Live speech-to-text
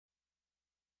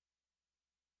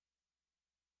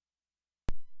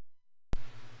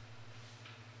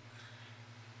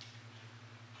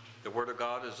The Word of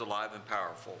God is alive and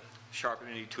powerful, sharper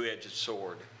than any two-edged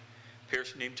sword,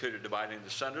 piercing even to the dividing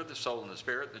asunder the soul and the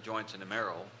spirit, the joints and the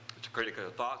marrow. It's a critic of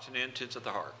the thoughts and intents of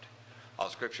the heart. All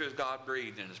Scripture is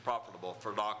God-breathed and is profitable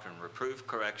for doctrine, reproof,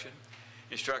 correction,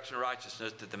 instruction in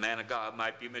righteousness, that the man of God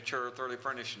might be mature, thoroughly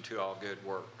furnished unto all good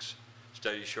works.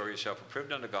 Study to show yourself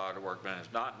approved unto God, a workman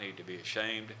does not need to be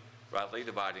ashamed, rightly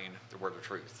dividing the word of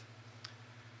truth.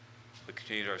 We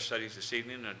continue our studies this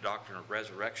evening in the doctrine of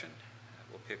resurrection.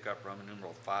 We'll pick up Roman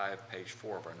numeral 5, page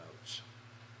 4 of our notes.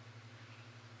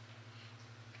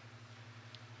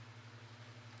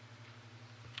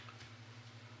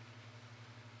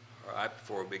 All right,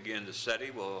 before we begin the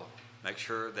study, we'll make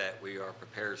sure that we are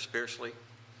prepared spiritually.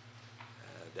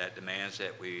 That demands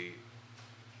that we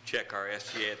check our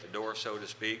STA at the door, so to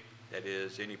speak. That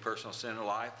is, any personal sin in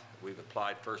life. We've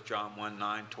applied 1 John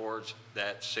 1:9 towards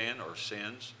that sin or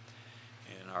sins.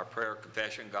 In our prayer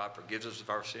confession, God forgives us of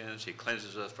our sins. He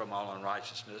cleanses us from all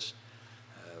unrighteousness.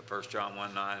 1 John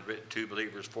 1:9 written to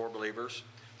believers for believers,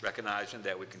 recognizing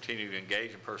that we continue to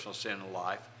engage in personal sin in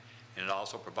life. And it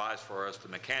also provides for us the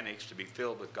mechanics to be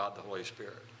filled with God the Holy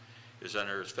Spirit. It is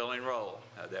under His filling role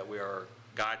that we are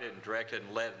guided and directed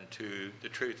and led into the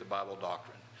truth of Bible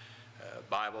doctrine.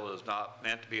 Bible is not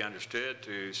meant to be understood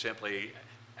through simply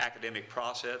academic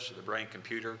process of the brain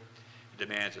computer. It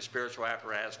demands a spiritual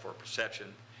apparatus for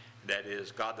perception. That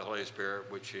is God the Holy Spirit,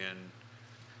 which in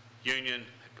union,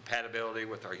 compatibility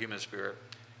with our human spirit,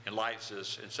 enlightens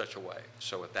us in such a way.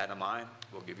 So with that in mind,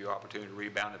 we'll give you an opportunity to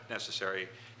rebound if necessary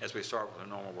as we start with a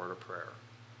normal word of prayer.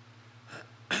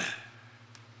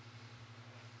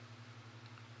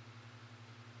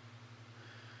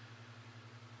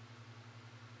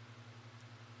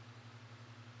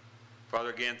 Father,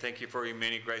 again, thank you for your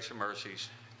many grace and mercies.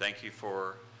 Thank you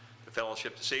for the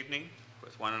fellowship this evening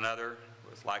with one another,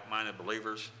 with like-minded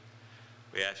believers.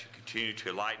 We ask you to continue to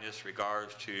enlighten us in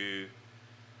regards to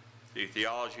the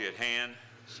theology at hand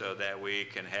so that we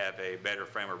can have a better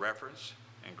frame of reference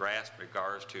and grasp in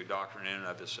regards to doctrine in and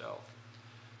of itself.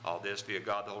 All this via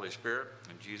God the Holy Spirit.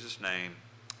 In Jesus' name,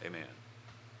 amen.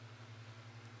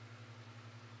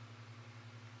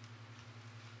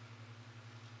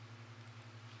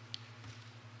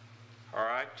 All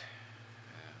right,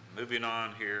 moving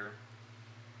on here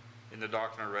in the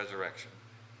doctrine of resurrection,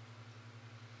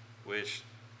 which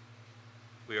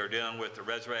we are dealing with the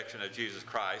resurrection of Jesus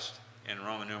Christ in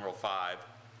Roman numeral 5,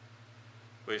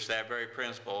 which that very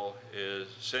principle is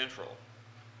central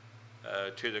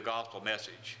to the gospel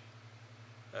message.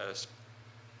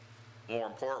 More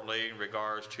importantly, in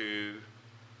regards to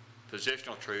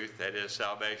positional truth, that is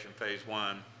salvation phase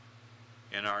 1,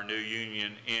 in our new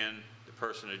union in the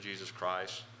person of Jesus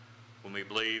Christ, when we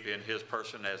believe in His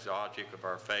person as the object of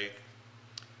our faith,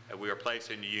 and we are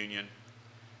placed in the union,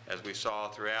 as we saw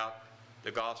throughout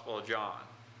the Gospel of John.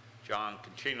 John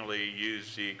continually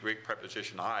used the Greek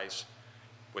preposition eis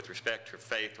with respect to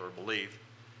faith or belief,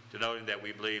 denoting that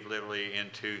we believe literally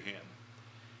into Him.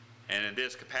 And in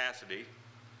this capacity,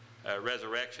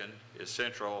 resurrection is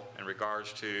central in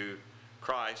regards to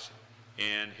Christ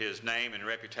in His name and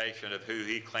reputation of who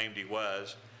He claimed He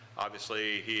was.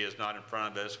 Obviously, He is not in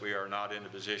front of us. We are not in a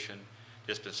position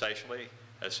dispensationally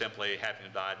as simply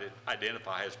having to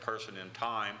identify His person in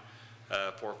time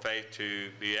for faith to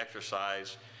be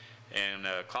exercised and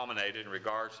culminated in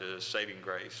regards to His saving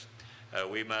grace.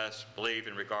 We must believe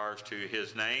in regards to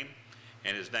His name,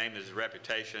 and His name is His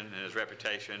reputation, and His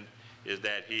reputation is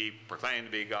that He proclaimed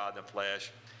to be God in the flesh.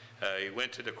 He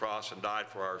went to the cross and died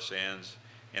for our sins,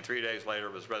 and 3 days later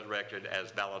was resurrected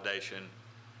as validation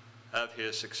of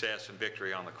His success and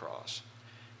victory on the cross.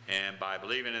 And by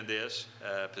believing in this,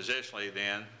 positionally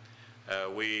then,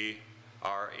 we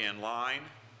are in line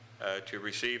to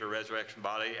receive a resurrection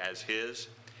body as His.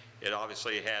 It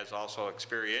obviously has also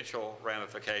experiential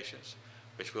ramifications,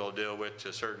 which we'll deal with to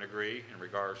a certain degree in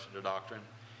regards to the doctrine,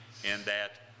 in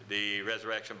that the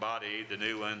resurrection body, the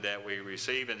new one that we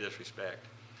receive in this respect,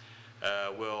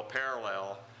 will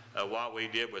parallel what we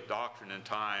did with doctrine in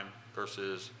time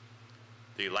versus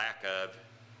the lack of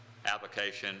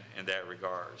application in that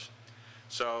regards.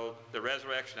 So the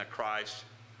resurrection of Christ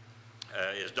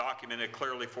is documented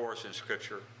clearly for us in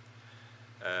Scripture.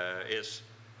 It's,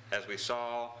 as we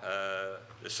saw,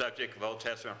 the subject of Old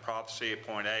Testament prophecy at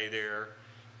point A there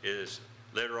is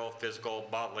literal, physical,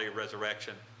 bodily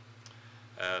resurrection.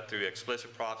 Through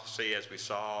explicit prophecy, as we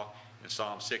saw in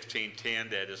Psalm 16:10,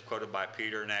 that is quoted by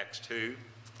Peter in Acts 2,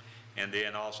 and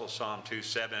then also Psalm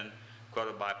 2:7,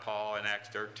 quoted by Paul in Acts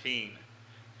 13,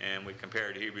 and we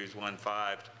compared to Hebrews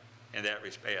 1:5 in that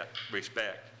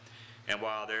respect. And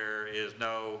while there is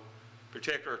no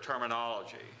particular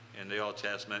terminology in the Old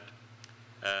Testament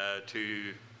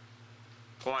to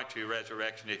point to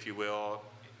resurrection, if you will,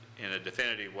 in a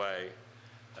definitive way.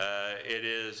 It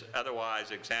is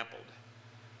otherwise exampled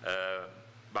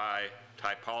by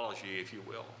typology, if you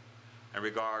will, in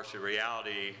regards to the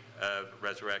reality of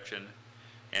resurrection,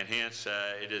 and hence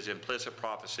it is implicit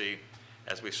prophecy,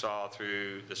 as we saw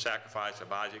through the sacrifice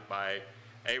of Isaac by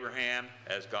Abraham,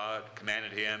 as God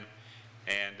commanded him,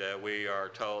 and we are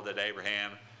told that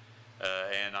Abraham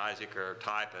and Isaac are a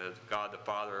type of God the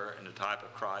Father and a type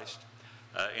of Christ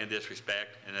in this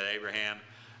respect, and that Abraham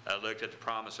looked at the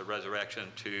promise of resurrection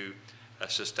to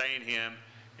sustain him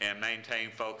and maintain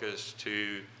focus,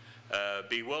 to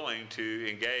be willing to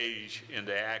engage in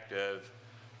the act of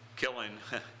killing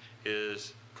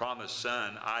his promised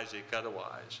son Isaac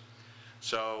otherwise.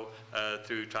 So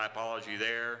through typology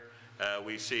there,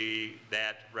 we see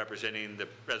that representing the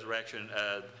resurrection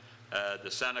of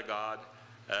the Son of God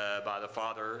by the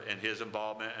Father and his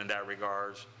involvement in that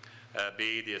regards.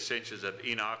 B, the ascensions of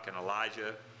Enoch and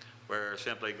Elijah, where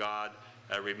simply God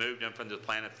removed them from the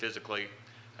planet physically.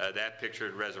 That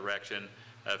pictured resurrection,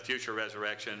 future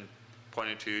resurrection,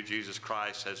 pointing to Jesus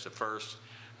Christ as the first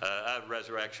of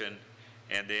resurrection,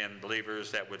 and then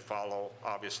believers that would follow,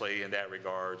 obviously, in that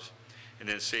regards. And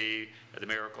then C, the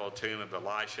miracle tomb of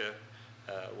Elisha,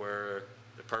 where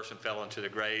the person fell into the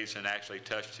graves and actually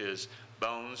touched his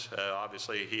bones.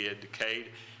 Obviously, he had decayed,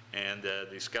 and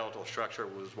the skeletal structure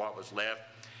was what was left,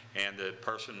 and the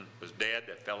person was dead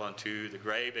that fell into the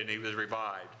grave, and he was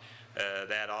revived.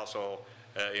 That also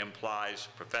implies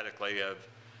prophetically of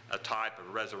a type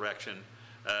of resurrection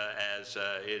as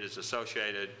it is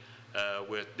associated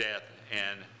with death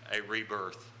and a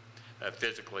rebirth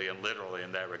physically and literally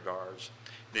in that regards.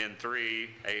 Then 3,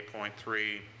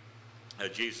 8.3,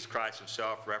 Jesus Christ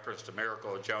himself referenced the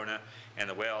miracle of Jonah and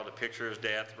the well to picture his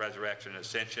death, resurrection, and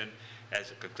ascension as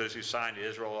a conclusive sign to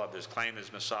Israel of his claim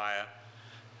as Messiah.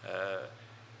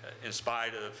 In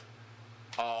spite of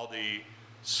all the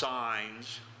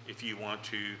signs, if you want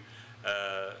to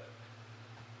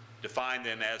define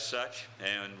them as such,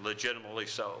 and legitimately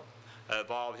so,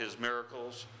 of all his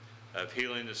miracles, of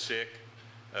healing the sick,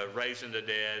 of raising the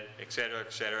dead, etc.,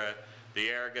 etc., the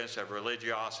arrogance of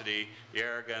religiosity, the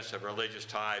arrogance of religious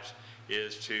types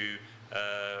is to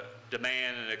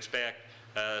demand and expect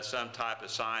some type of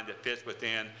sign that fits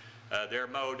within their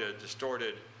mode of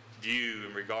distorted view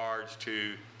in regards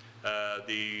to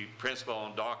the principle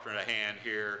and doctrine at hand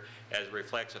here, as it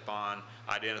reflects upon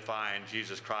identifying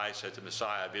Jesus Christ as the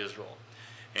Messiah of Israel.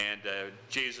 And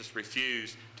Jesus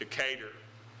refused to cater.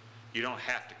 You don't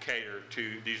have to cater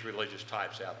to these religious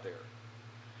types out there.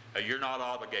 You're not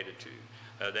obligated to.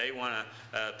 They want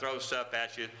to throw stuff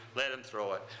at you, let them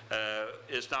throw it.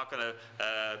 It's not going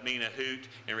to mean a hoot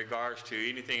in regards to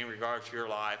anything in regards to your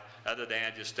life other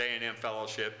than just staying in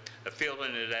fellowship,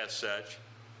 feeling it as such.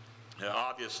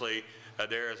 Obviously,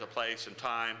 there is a place and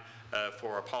time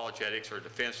for apologetics or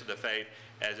defense of the faith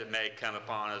as it may come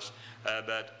upon us,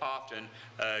 but often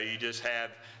you just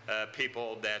have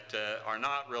people that are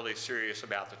not really serious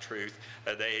about the truth.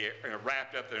 They are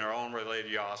wrapped up in their own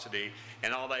religiosity,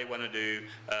 and all they want to do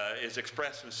is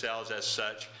express themselves as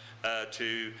such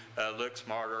to look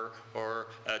smarter or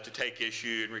to take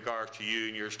issue in regards to you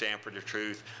and your stand for the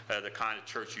truth, the kind of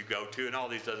church you go to, and all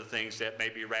these other things that may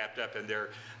be wrapped up in their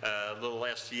little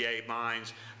SCA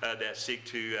minds that seek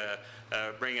to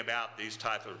bring about these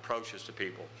types of approaches to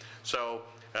people. So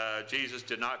Jesus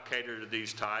did not cater to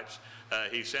these types.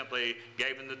 He simply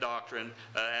gave them the doctrine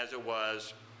as it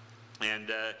was.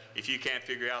 And if you can't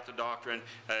figure out the doctrine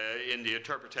in the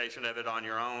interpretation of it on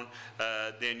your own,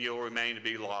 then you'll remain to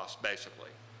be lost, basically.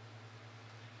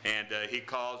 And he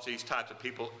calls these types of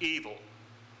people evil.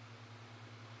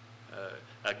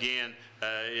 Again,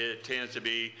 it tends to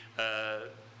be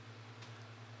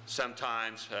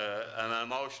sometimes an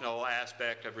emotional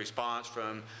aspect of response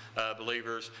from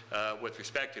believers with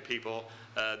respect to people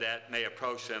that may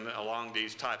approach them along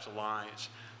these types of lines.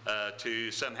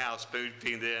 To somehow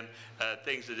spoon-feed them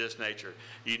things of this nature.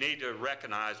 You need to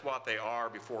recognize what they are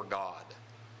before God.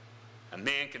 And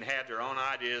men can have their own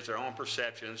ideas, their own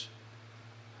perceptions,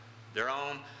 their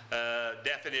own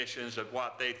definitions of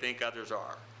what they think others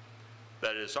are.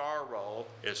 But it's our role,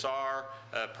 it's our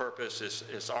purpose,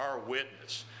 it's our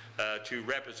witness to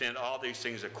represent all these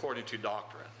things according to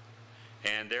doctrine.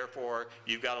 And therefore,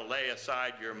 you've got to lay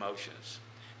aside your emotions.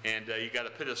 And you've got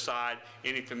to put aside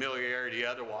any familiarity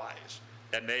otherwise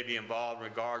that may be involved in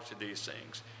regards to these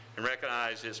things. And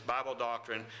recognize this Bible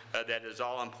doctrine that is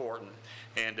all important.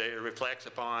 And it reflects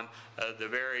upon the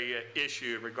very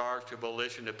issue in regards to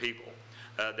volition of people.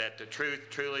 That the truth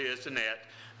truly is the net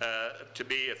to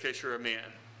be a fisher of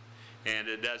men. And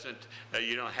it doesn't,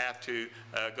 you don't have to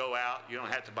go out, you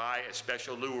don't have to buy a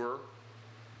special lure.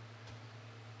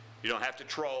 You don't have to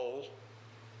troll.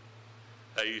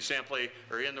 You simply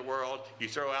are in the world, you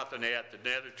throw out the net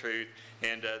of truth,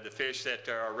 and the fish that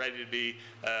are ready to be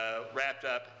wrapped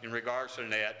up in regards to the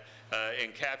net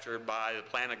and captured by the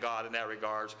plan of God in that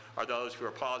regards are those who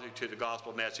are positive to the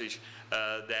gospel message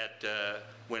that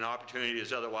when opportunity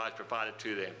is otherwise provided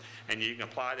to them. And you can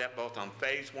apply that both on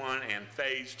phase 1 and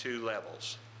phase 2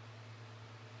 levels.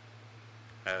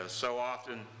 So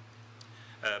often,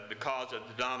 because of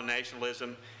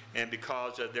denominationalism and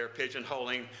because of their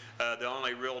pigeonholing, the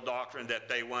only real doctrine that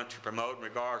they want to promote in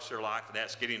regards to their life, and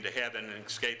that's getting to heaven and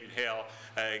escaping hell,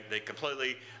 they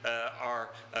completely are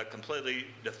completely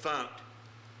defunct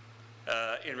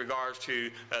in regards to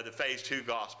the phase 2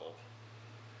 gospel.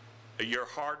 You're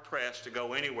hard-pressed to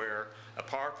go anywhere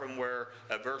apart from where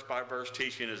verse-by-verse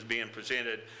teaching is being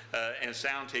presented and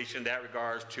sound teaching in that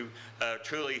regards to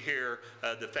truly hear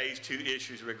the phase 2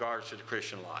 issues in regards to the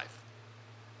Christian life.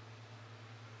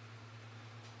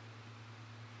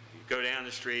 You go down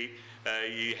the street,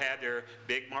 you have their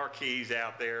big marquees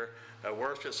out there,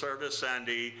 worship service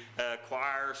Sunday,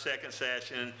 choir second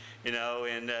session, you know,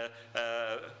 and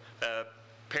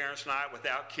parents' night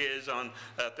without kids on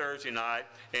Thursday night,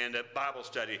 and a Bible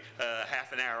study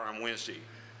half an hour on Wednesday.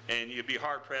 And you'd be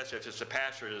hard-pressed if it's the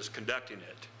pastor that's conducting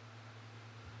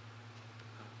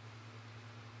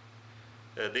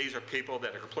it. These are people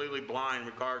that are completely blind in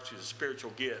regards to the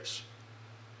spiritual gifts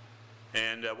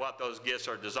and what those gifts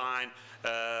are designed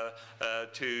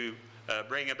to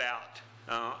bring about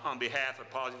on behalf of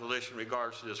positive volition in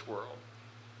regards to this world.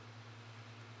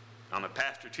 I'm a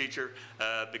pastor-teacher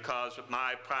because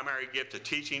my primary gift of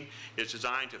teaching is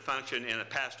designed to function in a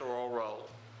pastoral role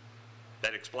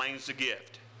that explains the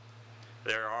gift.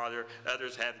 There are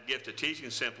others have the gift of teaching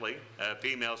simply.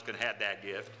 Females can have that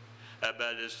gift.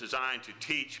 But it's designed to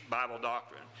teach Bible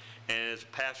doctrine. And it's a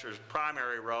pastor's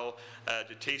primary role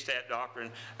to teach that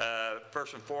doctrine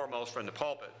first and foremost from the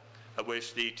pulpit,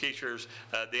 which the teachers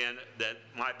then that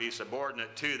might be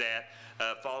subordinate to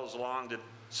that follows along the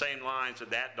same lines of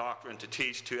that doctrine to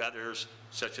teach to others,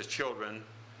 such as children,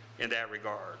 in that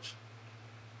regards.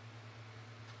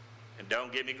 And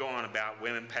don't get me going about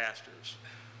women pastors.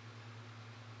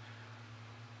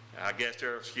 I guess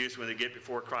their excuse when they get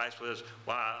before Christ was,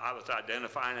 well, I was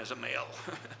identifying as a male.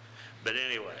 But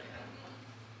anyway.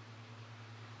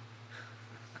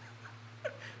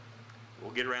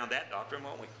 We'll get around that doctrine,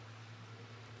 won't we?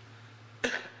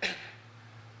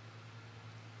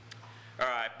 All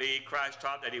right, B, Christ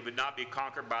taught that he would not be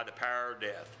conquered by the power of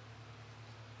death.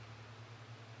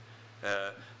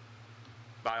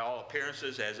 By all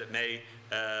appearances, as it may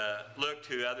look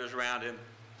to others around him,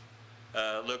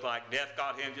 look like death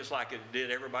got him just like it did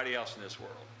everybody else in this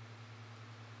world.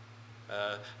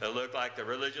 It looked like the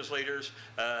religious leaders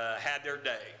had their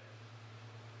day.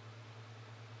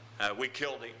 We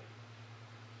killed him.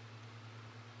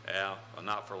 Yeah, well,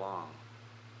 not for long.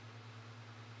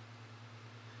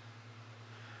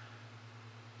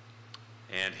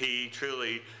 And he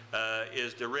truly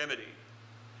is the remedy.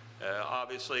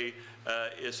 Obviously,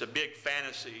 it's a big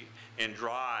fantasy and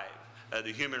drive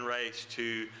the human race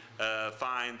to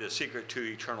find the secret to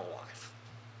eternal life,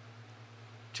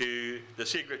 to the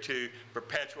secret to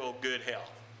perpetual good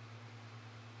health.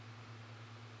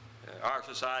 Our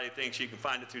society thinks you can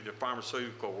find it through the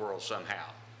pharmaceutical world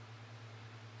somehow.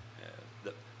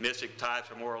 The mystic types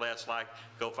are more or less like,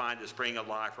 go find the spring of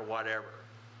life or whatever.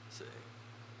 See?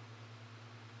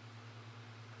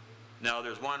 No,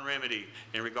 there's one remedy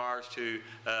in regards to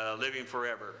living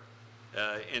forever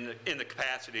in the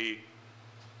capacity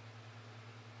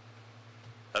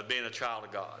of being a child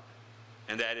of God,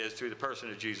 and that is through the person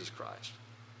of Jesus Christ.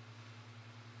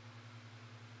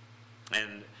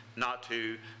 And not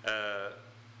to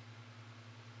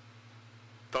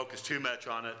focus too much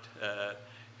on it.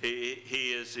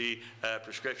 He is the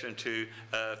prescription to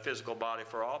physical body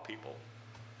for all people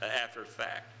after the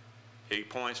fact. He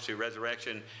points to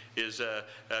resurrection is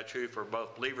true for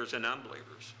both believers and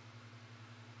unbelievers.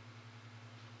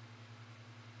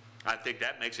 I think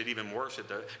that makes it even worse at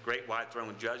the great white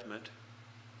throne judgment.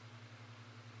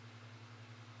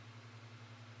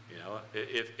 You know,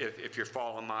 if you're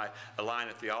following my line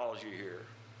of theology here,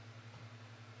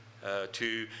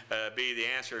 to be the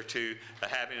answer to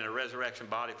having a resurrection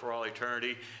body for all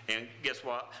eternity. And guess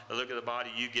what? Look at the body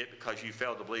you get because you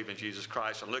failed to believe in Jesus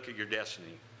Christ, and look at your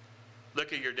destiny.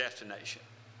 Look at your destination.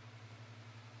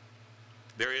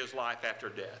 There is life after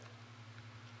death.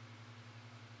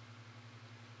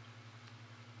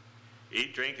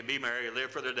 Eat, drink, and be merry.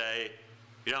 Live for the day.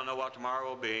 You don't know what tomorrow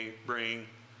will bring.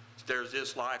 there's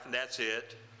this life and that's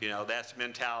it. You know, that's the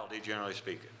mentality, generally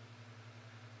speaking.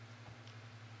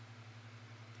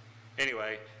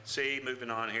 Anyway, see, moving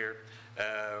on here,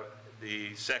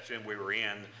 the section we were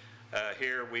in,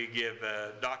 here we give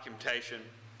documentation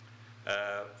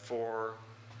for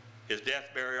his death,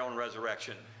 burial, and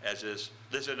resurrection. As is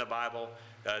listed in the Bible,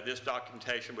 this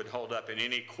documentation would hold up in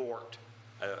any court,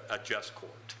 a just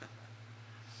court,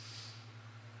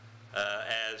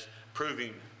 as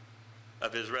proving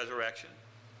of his resurrection.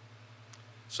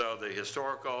 So the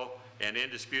historical and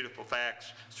indisputable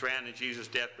facts surrounding Jesus'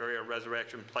 death, burial, and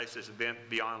resurrection place this event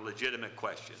beyond legitimate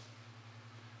question.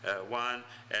 One,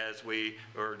 as we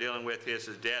were dealing with his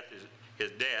death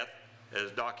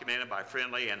is documented by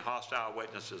friendly and hostile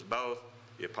witnesses both.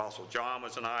 The Apostle John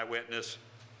was an eyewitness,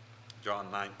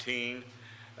 John 19.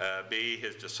 B,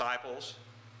 his disciples,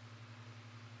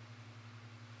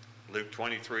 Luke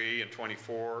 23 and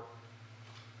 24.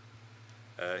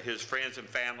 His friends and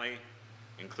family,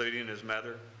 including his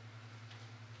mother,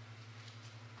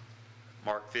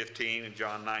 Mark 15 and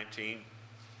John 19.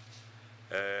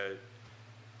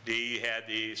 D, had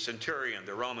the centurion,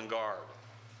 the Roman guard,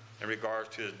 in regards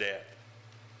to his death.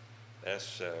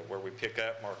 That's where we pick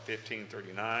up, Mark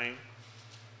 15:39.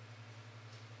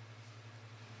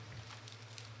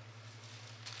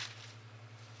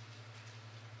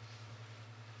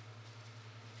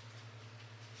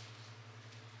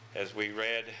 As we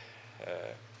read,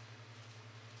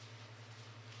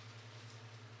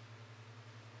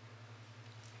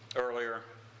 earlier,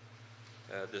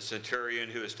 the centurion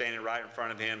who was standing right in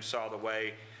front of him saw the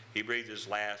way he breathed his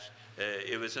last.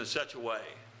 It was in such a way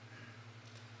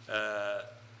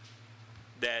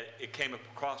that it came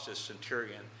across this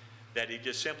centurion that he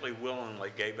just simply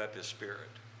willingly gave up his spirit.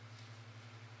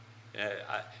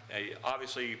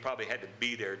 Obviously, you probably had to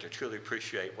be there to truly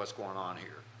appreciate what's going on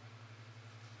here.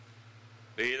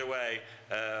 But either way,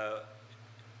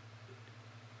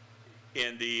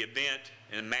 in the event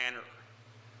and manner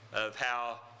of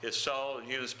how his soul and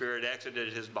human spirit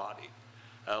exited his body,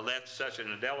 left such an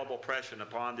indelible impression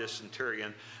upon this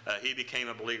centurion, he became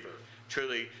a believer.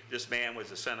 Truly, this man was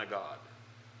the Son of God.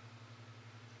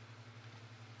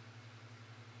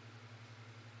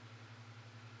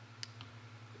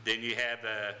 Then you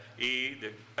have E,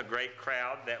 a great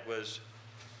crowd that was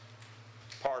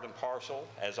part and parcel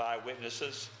as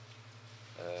eyewitnesses.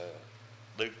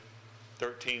 Luke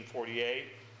 13:48.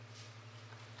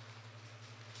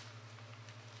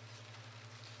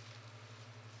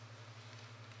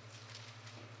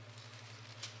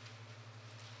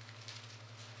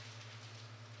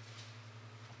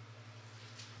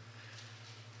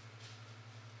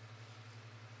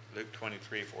 Luke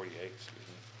 23:48, excuse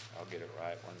me. I'll get it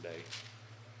right one day.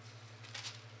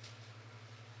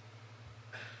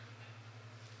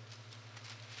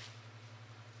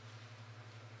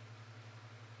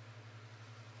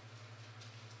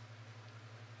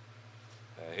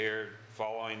 Here,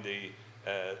 following the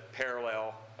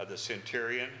parallel of the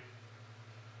centurion,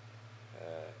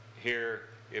 here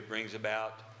it brings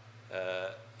about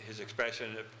his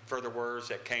expression of further words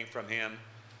that came from him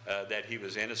that he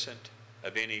was innocent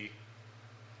of any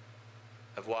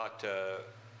of what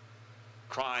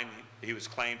crime he was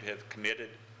claimed to have committed.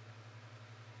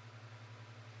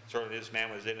 Certainly this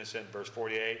man was innocent, verse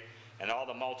 48, and all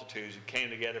the multitudes who came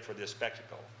together for this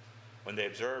spectacle, when they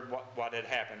observed what had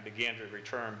happened, began to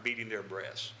return, beating their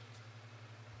breasts.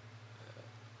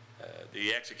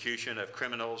 The execution of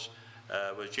criminals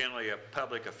was generally a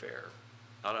public affair,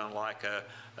 not unlike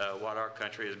what our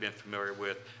country has been familiar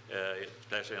with,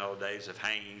 especially in old days of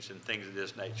hangings and things of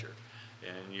this nature.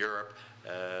 In Europe,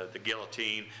 the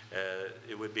guillotine,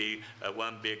 it would be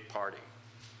one big party.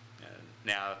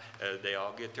 Now, they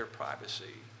all get their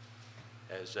privacy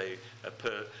as they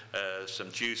put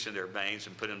some juice in their veins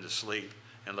and put them to sleep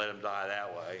and let them die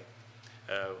that way.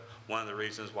 One of the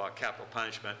reasons why capital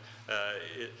punishment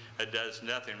it does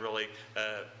nothing really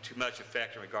too much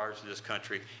effect in regards to this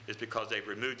country is because they've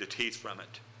removed the teeth from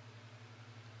it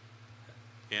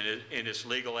in its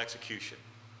legal execution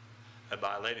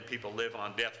by letting people live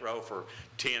on death row for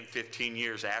 10, 15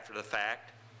 years after the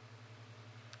fact.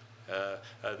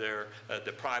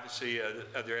 The privacy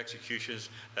of their executions,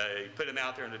 you put them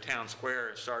out there in the town square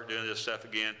and start doing this stuff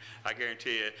again, I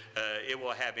guarantee you it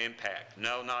will have impact.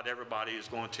 No, not everybody is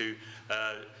going to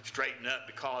straighten up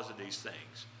because of these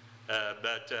things.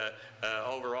 But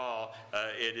overall,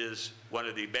 it is one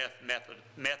of the best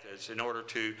methods in order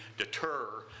to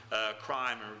deter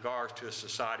crime in regards to a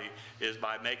society is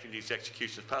by making these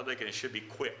executions public, and it should be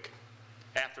quick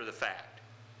after the fact.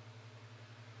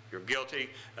 You're guilty,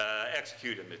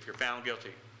 execute them if you're found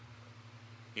guilty.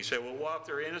 You say, well, what if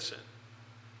they're innocent?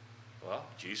 Well,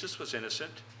 Jesus was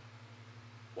innocent.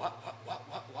 What?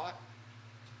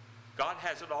 God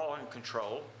has it all in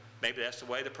control. Maybe that's the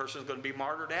way the person is going to be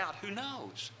martyred out. Who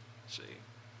knows? See?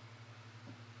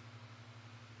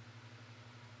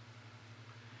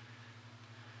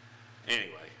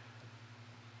 Anyway,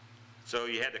 so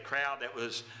you had the crowd that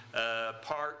was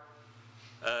part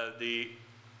of the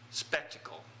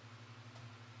spectacle,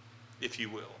 if you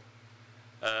will.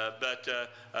 But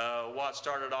what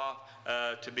started off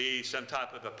to be some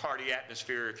type of a party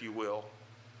atmosphere, if you will,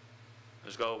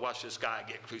 let's go watch this guy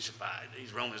get crucified.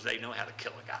 These Romans, they know how to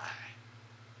kill a guy.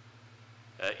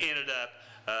 Ended up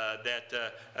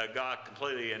that God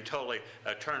completely and totally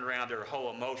turned around their whole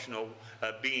emotional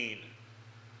being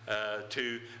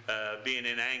to being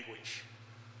in anguish,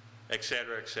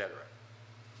 etc., etc.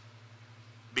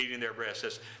 Beating their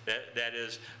breasts. That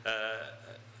is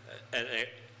an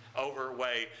overt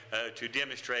way to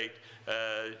demonstrate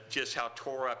just how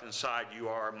tore up inside you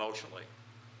are emotionally.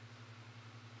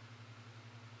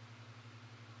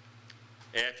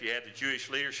 After you had the Jewish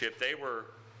leadership, they were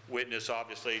witness,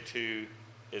 obviously, to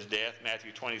his death,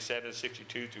 Matthew 27,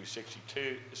 62 through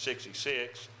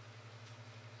 66.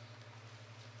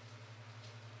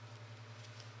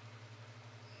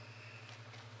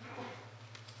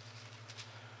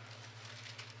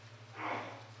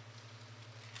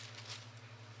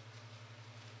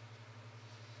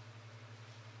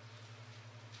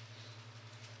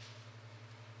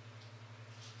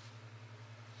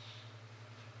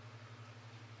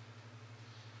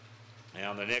 Now,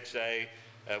 on the next day,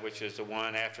 which is the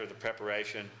one after the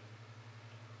preparation,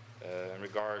 in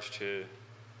regards to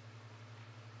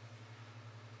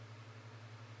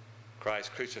Christ's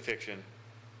crucifixion,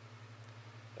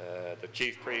 the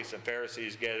chief priests and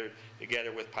Pharisees gathered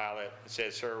together with Pilate and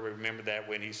said, "Sir, we remember that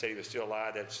when he said he was still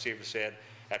alive, that Stephen said,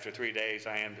 'After 3 days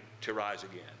I am to rise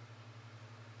again.'"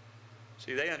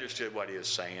 See, they understood what he was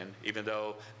saying, even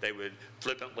though they would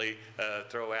flippantly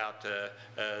throw out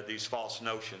these false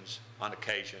notions on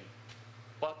occasion.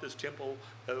 What, this temple,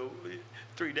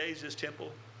 3 days this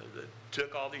temple,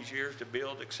 took all these years to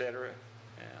build, etc.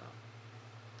 Yeah.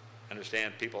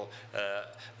 Understand, people,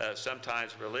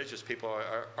 sometimes religious people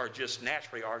are just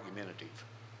naturally argumentative.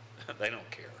 They don't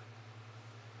care.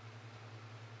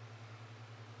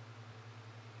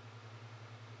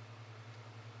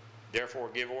 Therefore,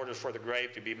 give orders for the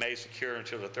grave to be made secure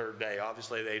until the 3rd day.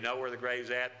 Obviously, they know where the grave's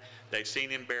at. They've seen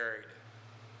him buried.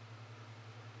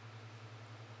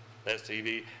 Lest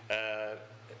the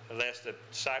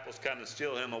disciples come and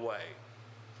steal him away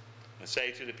and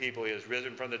say to the people, "He is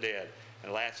risen from the dead,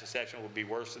 and the last deception will be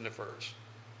worse than the first."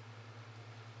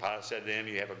 Pilate said to them,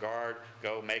 "You have a guard.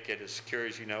 Go make it as secure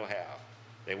as you know how."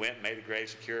 They went and made the grave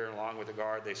secure, and along with the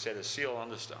guard, they set a seal on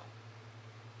the stone.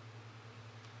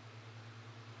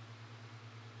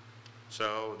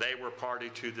 So they were party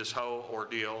to this whole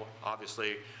ordeal.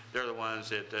 Obviously, they're the ones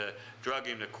that drug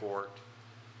him to court.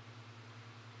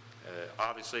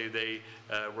 Obviously, they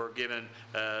were given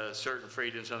certain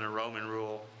freedoms under Roman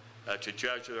rule to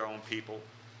judge their own people.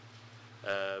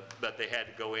 But they had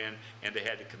to go in and they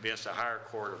had to convince the higher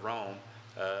court of Rome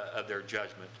of their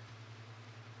judgment.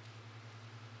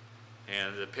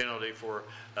 And the penalty for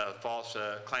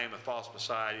claim of false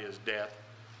Messiah is death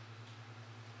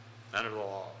under the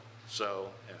law.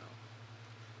 So, you know.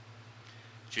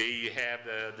 You have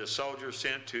the soldiers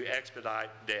sent to expedite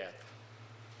death.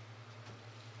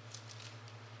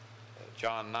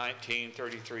 John 19,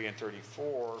 33 and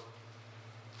 34.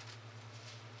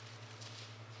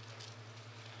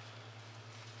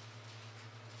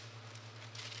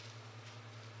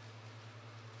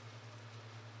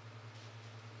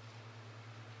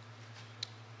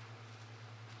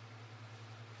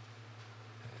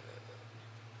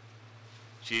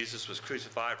 Jesus was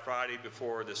crucified Friday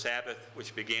before the Sabbath,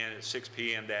 which began at 6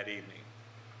 p.m. that evening.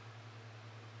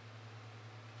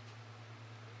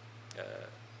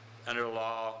 Under the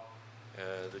law,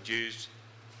 the Jews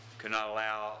could not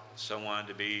allow someone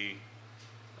to be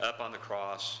up on the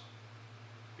cross,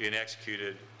 being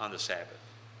executed on the Sabbath.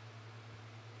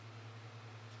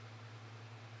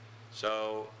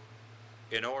 So,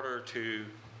 in order to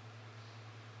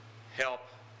help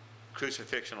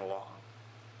crucifixion along,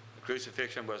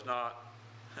 crucifixion was not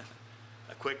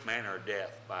a quick manner of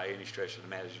death by any stretch of the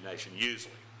imagination,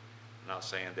 usually. I'm not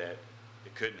saying that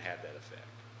it couldn't have that effect.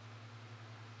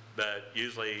 But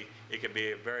usually it can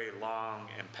be a very long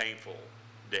and painful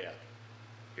death.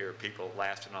 Here are people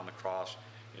lasting on the cross,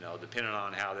 you know, depending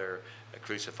on how they're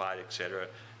crucified, etc.,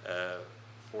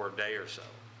 for a day or so.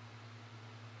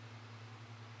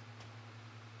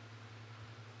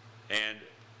 And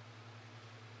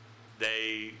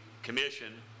they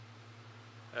commissioned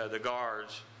the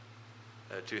guards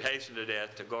to hasten to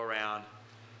death to go around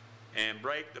and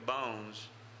break the bones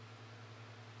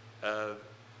of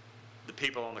the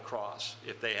people on the cross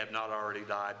if they have not already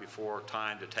died before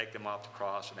time to take them off the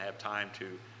cross and have time to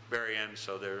bury them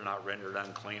so they're not rendered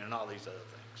unclean and all these other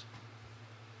things.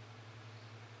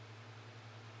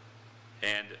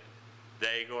 And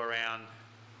they go around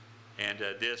and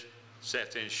this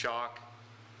sets in shock,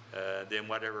 then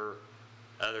whatever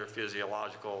other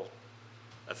physiological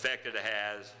effect it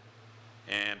has,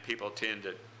 and people tend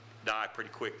to die pretty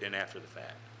quick then after the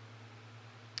fact.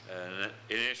 An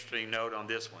interesting note on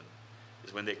this one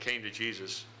is when they came to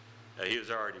Jesus, he was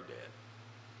already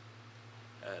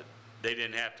dead. They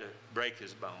didn't have to break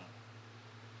his bone.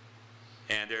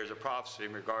 And there's a prophecy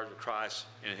in regard to Christ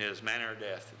in his manner of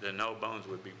death that no bones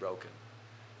would be broken.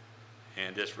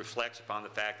 And this reflects upon the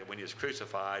fact that when he was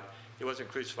crucified, he wasn't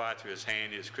crucified through his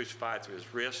hand, he was crucified through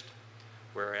his wrist,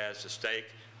 whereas the stake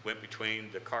went between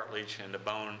the cartilage and the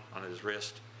bone on his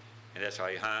wrist. And that's how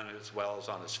he hung, as well as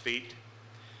on his feet.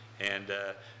 And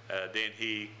then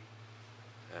he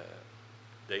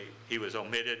was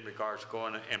omitted in regards to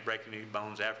going and breaking any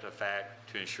bones after the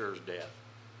fact to ensure his death.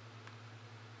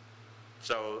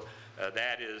 So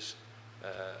that is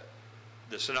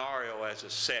the scenario as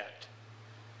it's set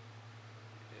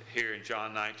here in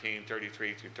John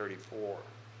 19:33 through 34.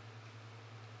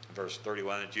 Verse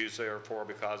 31, the Jews therefore,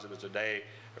 because it was a day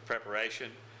of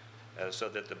preparation, so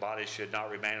that the body should not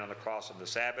remain on the cross on the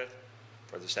Sabbath,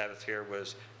 for the Sabbath here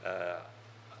was a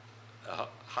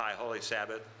high holy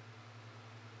Sabbath,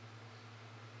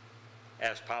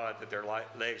 asked Pilate that their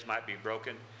legs might be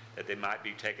broken, that they might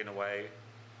be taken away.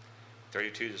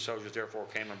 32, the soldiers therefore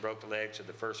came and broke the legs of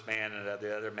the first man and of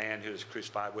the other man who was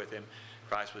crucified with him.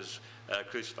 Christ was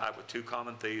crucified with two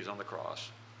common thieves on the cross.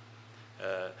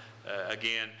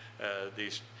 Again,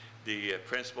 the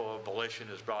principle of volition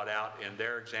is brought out in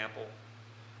their example.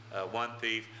 One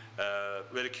thief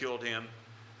ridiculed him,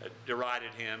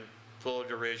 derided him, full of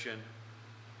derision.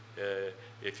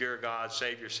 If you're God,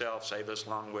 save yourself, save us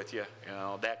along with you. You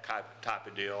know, that type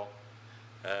of deal.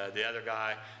 The other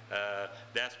guy,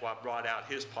 that's what brought out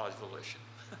his positive volition.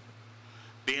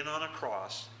 Being on a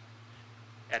cross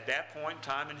at that point in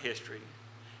time in history,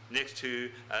 next to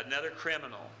another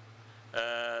criminal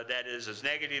that is as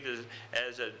negative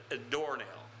as a doornail,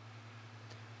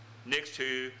 next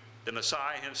to the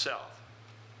Messiah himself,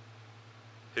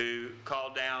 who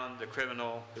called down the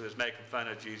criminal who was making fun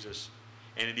of Jesus,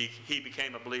 and he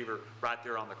became a believer right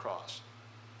there on the cross.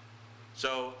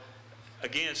 So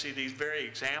again, see, these very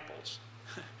examples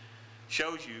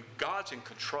shows you God's in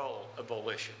control of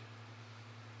volition.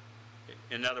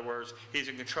 In other words, he's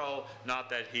in control, not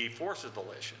that he forces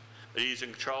volition, but he's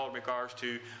in control in regards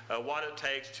to what it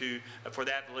takes for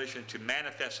that volition to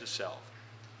manifest itself,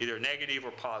 either negative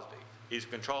or positive. He's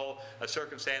in control of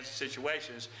circumstances,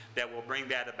 situations that will bring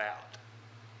that about.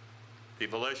 The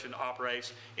volition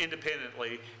operates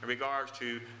independently in regards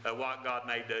to what God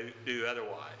may do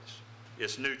otherwise.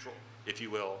 It's neutral, if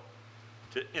you will,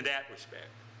 in that respect.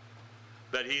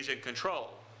 But he's in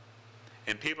control.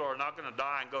 And people are not going to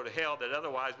die and go to hell that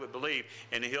otherwise would believe.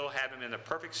 And he'll have them in the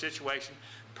perfect situation,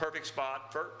 perfect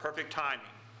spot, perfect timing,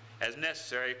 as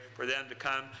necessary for them to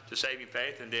come to saving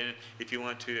faith. And then if you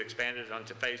want to expand it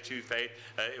onto phase 2 faith,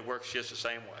 it works just the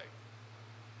same way.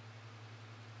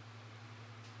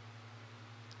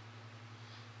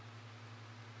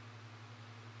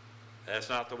 That's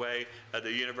not the way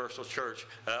the universal church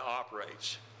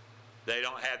operates. They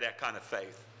don't have that kind of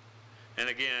faith. And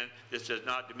again, this does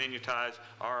not diminutize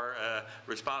our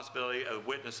responsibility of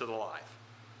witness of the life.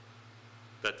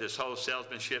 But this whole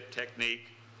salesmanship technique,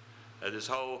 this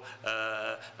whole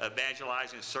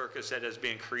evangelizing circus that has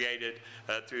been created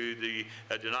through the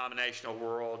denominational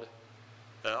world,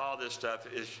 all this stuff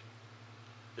is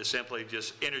simply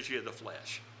just energy of the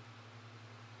flesh.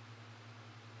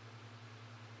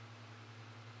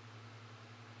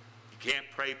 You can't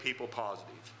pray people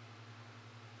positive.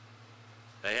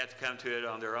 They have to come to it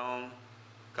on their own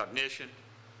cognition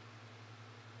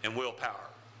and willpower.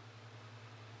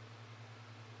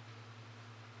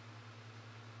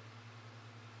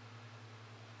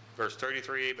 Verse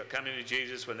 33, but coming to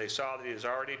Jesus, when they saw that he was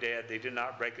already dead, they did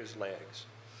not break his legs.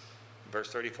 Verse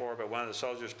 34, but one of the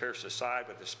soldiers pierced his side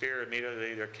with a spear.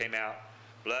 Immediately there came out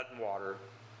blood and water,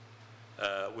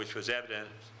 which was evidence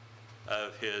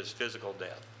of his physical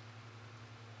death.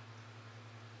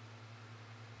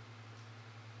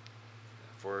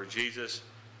 For Jesus,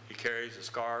 he carries the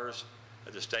scars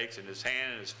of the stakes in his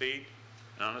hand and his feet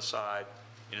and on his side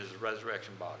in his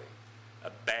resurrection body,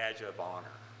 a badge of honor.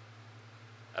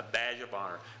 A badge of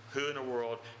honor. Who in the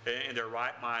world in their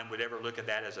right mind would ever look at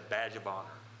that as a badge of honor?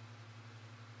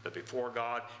 But before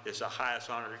God, it's the highest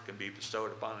honor that can be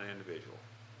bestowed upon an individual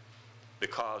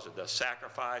because of the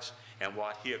sacrifice and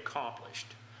what he accomplished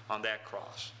on that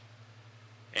cross.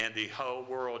 And the whole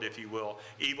world, if you will,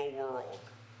 evil world,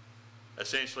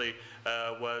 essentially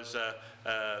was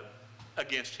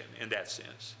against him in that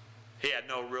sense. He had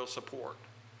no real support.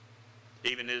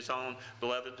 Even his own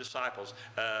beloved disciples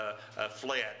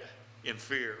fled in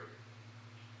fear.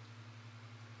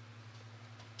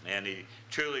 And he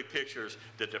truly pictures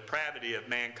the depravity of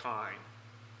mankind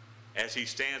as he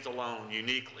stands alone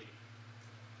uniquely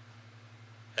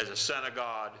as a Son of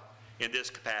God in this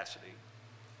capacity.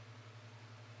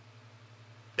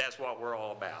 That's what we're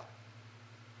all about.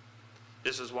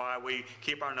 This is why we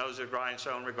keep our noses dry and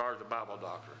so in regard to Bible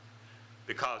doctrine,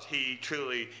 because he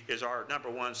truly is our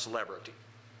 #1 celebrity.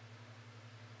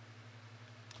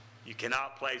 You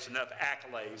cannot place enough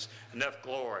accolades, enough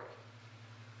glory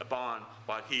upon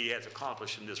what he has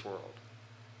accomplished in this world.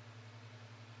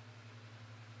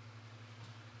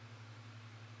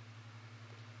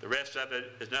 The rest of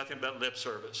it is nothing but lip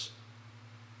service.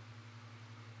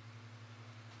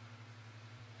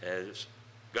 As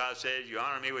God says, you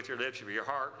honor me with your lips, but your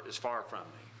heart is far from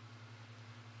me.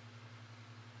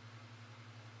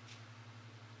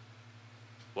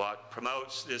 What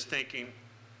promotes this thinking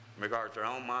in regard to their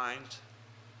own minds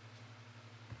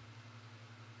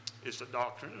is the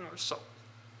doctrine in our soul.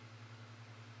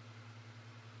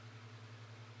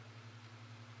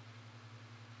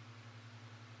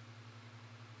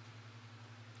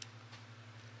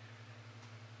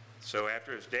 So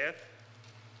after his death,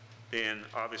 then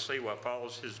obviously what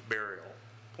follows his burial,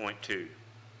 point 2.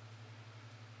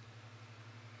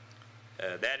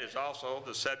 That is also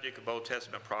the subject of Old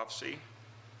Testament prophecy,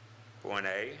 point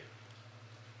A.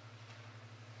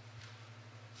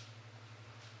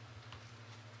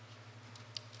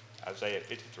 Isaiah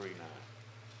 53:9.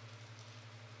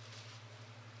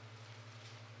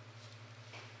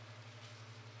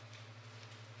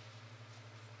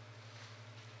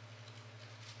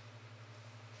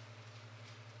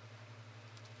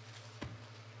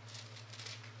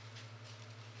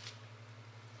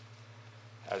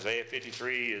 Isaiah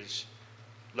 53 is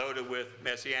loaded with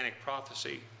messianic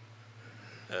prophecy,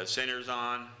 centers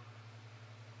on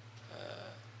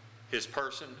his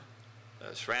person,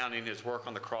 surrounding his work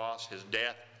on the cross, his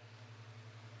death,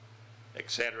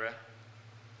 etc.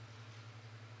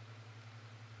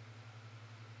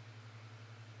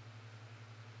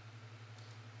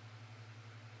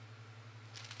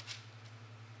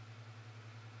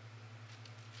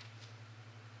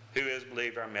 Who has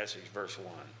believed our message? Verse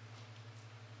 1.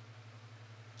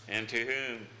 And to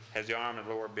whom has the arm of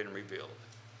the Lord been revealed?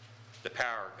 The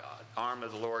power of God. Arm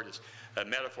of the Lord is a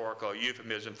metaphorical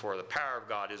euphemism for the power of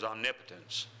God, his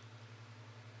omnipotence.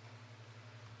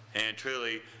 And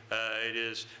truly, it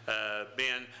is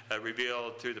been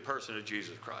revealed through the person of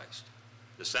Jesus Christ,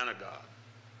 the Son of God,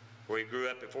 where he grew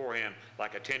up before him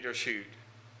like a tender shoot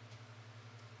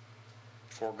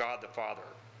before God the Father,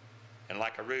 and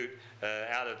like a root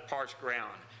out of parched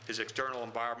ground. His external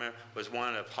environment was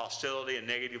one of hostility and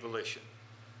negative volition.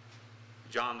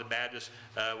 John the Baptist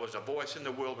was a voice in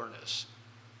the wilderness.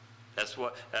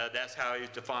 That's how he's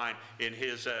defined in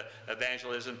his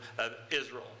evangelism of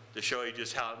Israel, to show you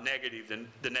just how negative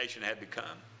the nation had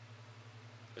become.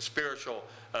 A spiritual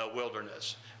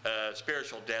wilderness, a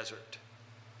spiritual desert.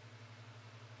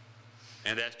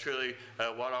 And that's truly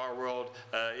what our world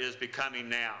is becoming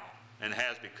now and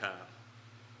has become.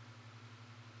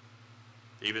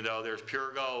 Even though there's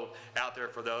pure gold out there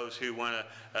for those who want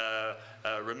to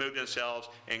remove themselves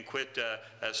and quit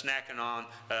snacking on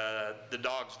the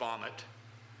dog's vomit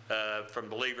from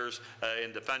believers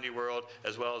in the fundy world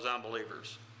as well as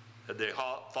unbelievers. The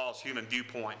false human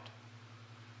viewpoint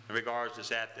in regards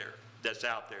to that's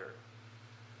out there.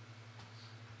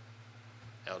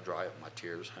 That'll dry up my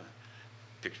tears, huh?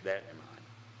 Picture that in your mind.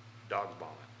 Dog's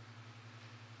vomit.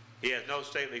 He has no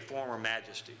stately form or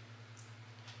majesty.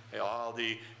 All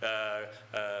the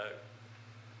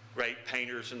great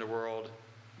painters in the world,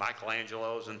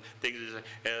 Michelangelo's and things,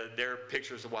 they're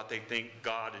pictures of what they think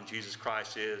God and Jesus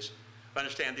Christ is.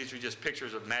 Understand, these are just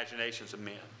pictures of imaginations of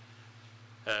men.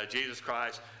 Jesus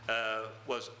Christ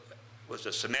was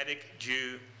a Semitic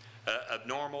Jew of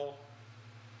normal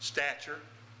stature.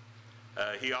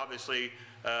 He obviously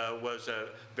was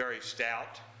very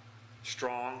stout,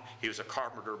 strong. He was a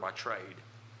carpenter by trade.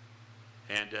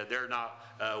 And they're not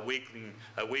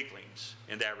weaklings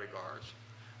in that regards.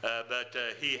 But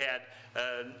he had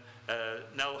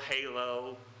no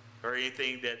halo or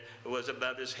anything that was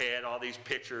above his head, all these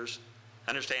pictures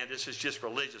Understand, this is just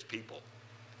religious people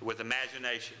with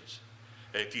imaginations.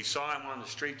 If you saw him on the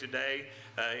street today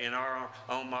in our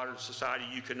own modern society,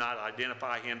 you could not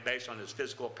identify him based on his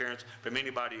physical appearance from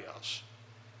anybody else.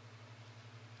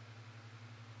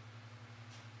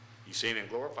 You see him in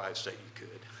glorified state, you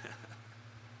could.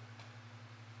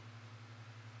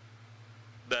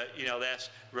 But, you know, that's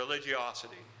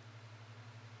religiosity.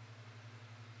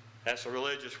 That's the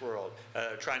religious world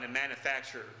trying to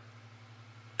manufacture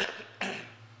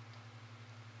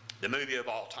the movie of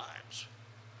all times,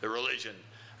 the religion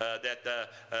that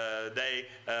they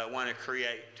want to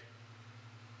create.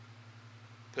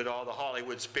 Put all the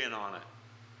Hollywood spin on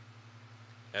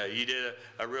it. You did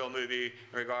a real movie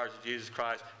in regards to Jesus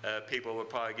Christ, people would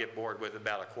probably get bored with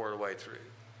about a quarter way through.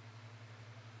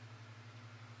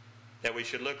 That we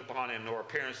should look upon him nor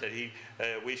appearance, that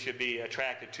we should be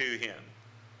attracted to him.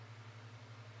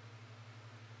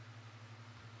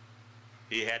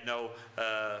 He had no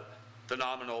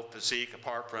phenomenal physique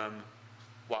apart from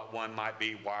what one might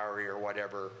be wiry or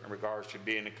whatever in regards to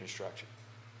being in construction.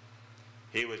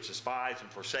 He was despised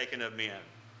and forsaken of men.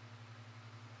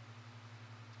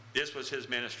 This was his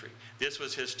ministry. This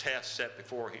was his test set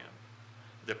before him.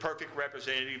 The perfect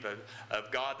representative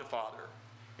of God the Father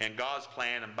and God's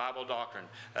plan and Bible doctrine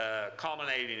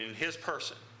culminating in his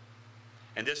person.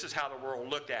 And this is how the world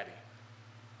looked at him.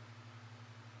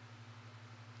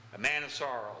 A man of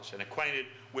sorrows and acquainted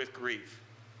with grief.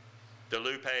 The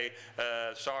lupe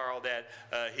sorrow that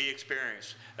he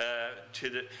experienced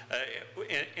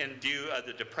in view of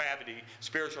the depravity,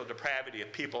 spiritual depravity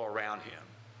of people around him.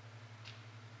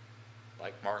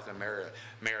 Like Martha and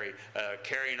Mary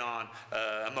carrying on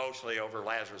emotionally over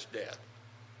Lazarus' death.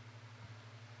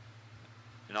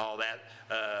 And all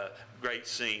that great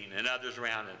scene, and others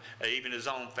around him, even his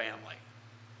own family.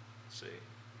 See?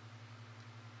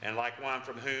 And like one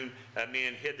from whom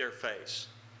men hid their face.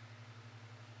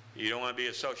 You don't want to be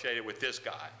associated with this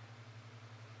guy.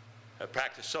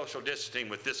 Practice social distancing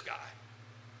with this guy.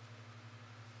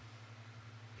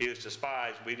 He was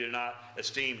despised. We did not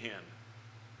esteem him.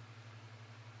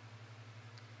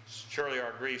 Surely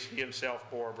our griefs he himself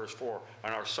bore, verse 4,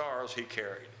 and our sorrows he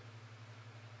carried.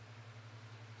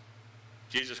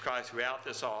 Jesus Christ, throughout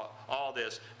this all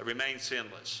this, remained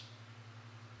sinless.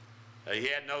 He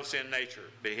had no sin nature,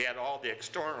 but he had all the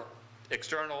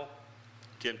external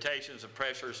temptations and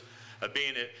pressures of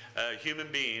being a human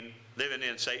being living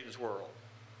in Satan's world.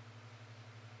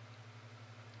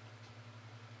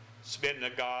 Smitten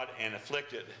of God and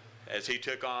afflicted as he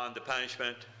took on the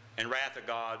punishment and wrath of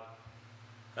God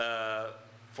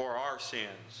for our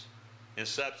sins in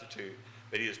substitute.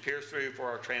 But he was pierced through for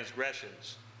our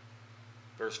transgressions.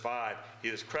 Verse 5,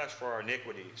 he was crushed for our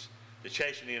iniquities. The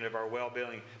chastening of our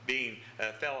well-being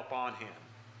fell upon him.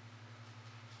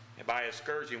 And by his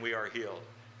scourging we are healed.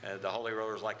 The Holy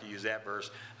Rollers like to use that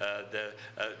verse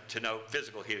to note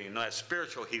physical healing. No, that's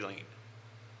spiritual healing.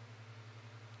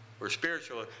 We're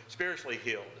spiritually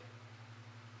healed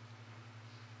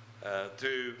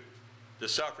through the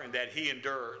suffering that he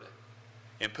endured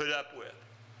and put up with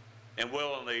and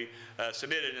willingly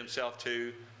submitted himself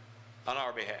to on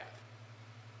our behalf.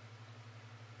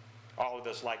 All of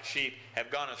us, like sheep, have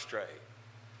gone astray.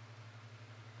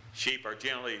 Sheep are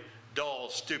generally dull,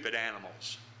 stupid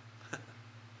animals.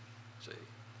 See?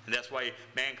 And that's why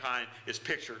mankind is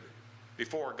pictured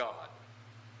before God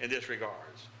in this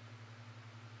regards.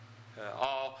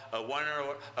 All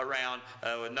wandering around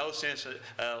with no sense,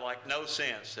 like no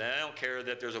sense. And I don't care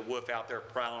that there's a wolf out there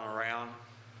prowling around,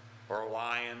 or a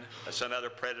lion, or some other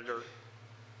predator.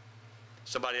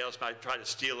 Somebody else might try to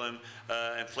steal them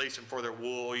and fleece them for their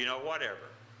wool, you know, whatever.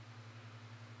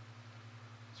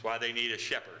 That's why they need a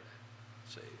shepherd.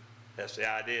 See, that's the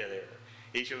idea there.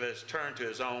 Each of us turn to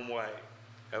his own way.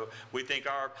 We think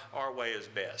our way is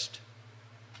best.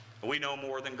 We know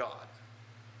more than God.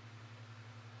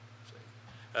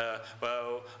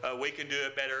 We can do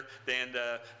it better than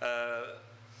the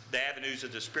avenues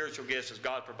of the spiritual gifts as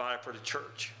God provided for the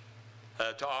church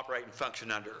to operate and function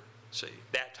under. See,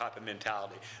 that type of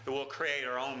mentality. That we'll create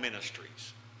our own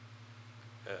ministries.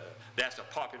 That's a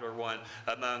popular one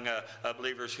among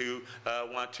believers who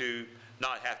want to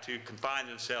not have to confine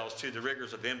themselves to the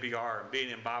rigors of MBR and being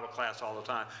in Bible class all the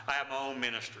time. I have my own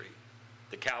ministry,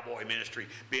 the cowboy ministry,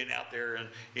 being out there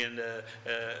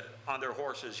on their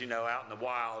horses, you know, out in the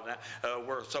wild.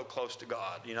 We're so close to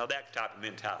God, you know, that type of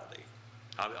mentality.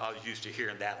 I was used to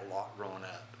hearing that a lot growing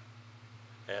up.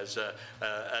 As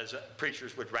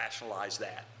preachers would rationalize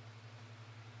that.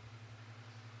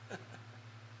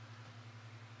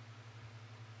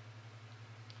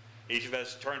 Each of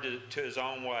us turned to his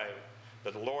own way.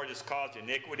 but the Lord has caused the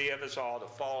iniquity of us all to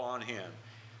fall on him.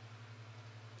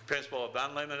 The principle of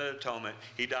unlimited atonement.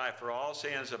 He died for all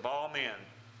sins of all men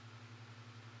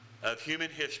of human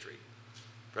history,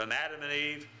 from Adam and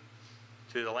Eve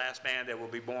to the last man that will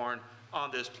be born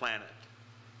on this planet.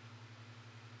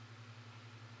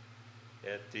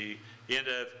 At the end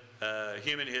of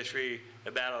human history,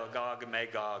 the battle of Gog and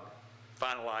Magog,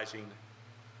 finalizing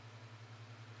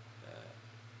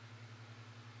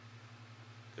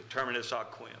the terminus ad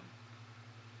quem,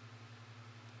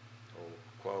 or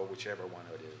quo, whichever one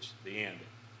it is, the end.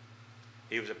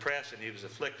 He was oppressed and he was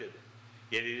afflicted,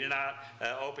 yet he did not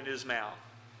open his mouth,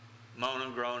 moan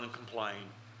and groan and complain.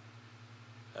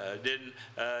 Didn't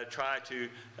try to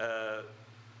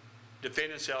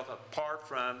defend himself apart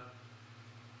from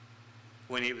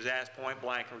when he was asked point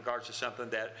blank in regards to something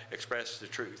that expressed the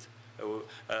truth.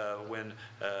 When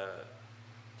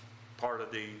part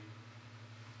of the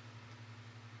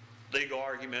legal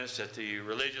arguments that the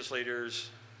religious leaders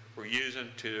were using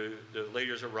to the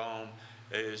leaders of Rome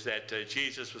is that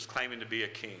Jesus was claiming to be a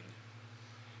king.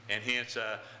 And hence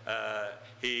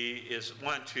he is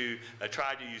one to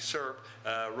try to usurp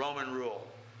Roman rule,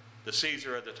 the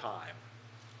Caesar of the time.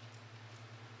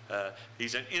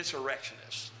 He's an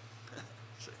insurrectionist.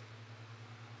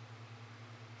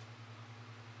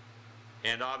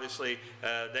 And obviously,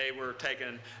 they were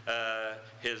taking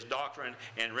his doctrine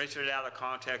and wrenching it out of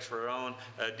context for their own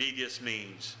devious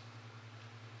means.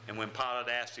 And when Pilate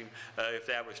asked him if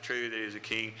that was true, that he was a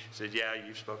king, he said, yeah,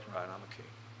 you've spoken right, I'm a king.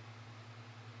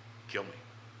 Kill me.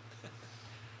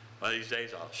 One of these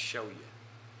days, I'll show you.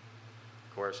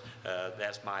 Of course,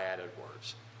 that's my added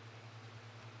words.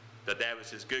 But that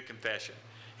was his good confession.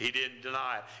 He didn't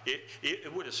deny it.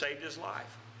 It would have saved his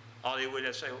life. All he would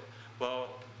have said, well,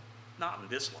 not in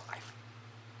this life.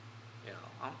 You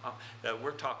know,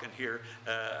 we're talking here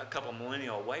a couple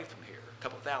millennia away from here, a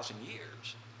couple thousand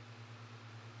years.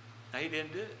 Now, he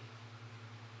didn't do it.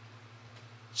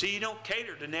 See, you don't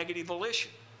cater to negative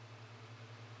volition.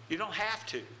 You don't have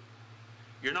to.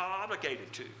 You're not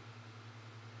obligated to.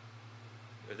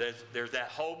 There's that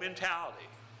whole mentality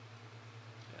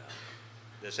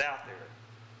that's out there.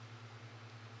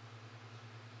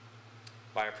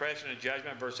 By oppression and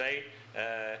judgment, verse 8,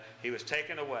 he was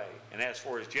taken away. And as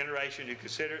for his generation who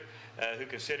considered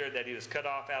that he was cut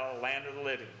off out of the land of the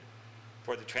living,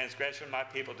 for the transgression of my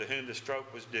people to whom the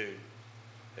stroke was due.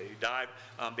 He died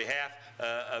on behalf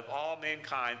of all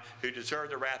mankind who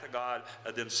deserved the wrath of God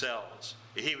themselves.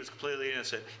 He was completely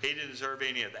innocent. He didn't deserve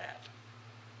any of that.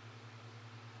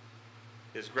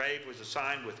 His grave was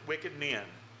assigned with wicked men.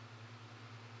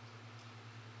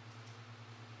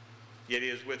 Yet he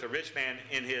is with a rich man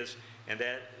in his, and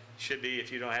that should be,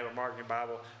 if you don't have a mark in your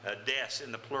Bible, des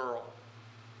in the plural.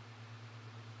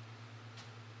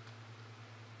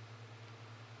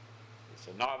 It's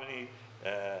a nominee,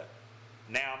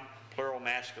 noun, plural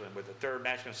masculine, with the third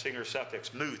masculine singular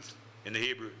suffix, muth, in the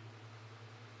Hebrew.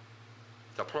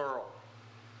 The plural.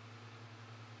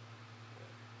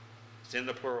 It's in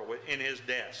the plural, in his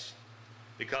des,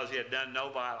 because he had done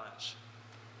no violence.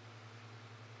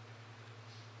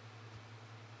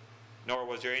 Nor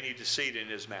was there any deceit in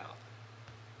his mouth.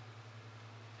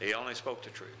 He only spoke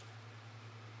the truth.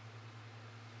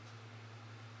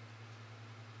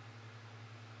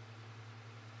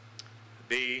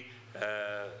 B,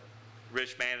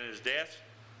 rich man in his death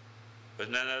was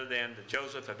none other than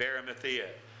Joseph of Arimathea,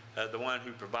 the one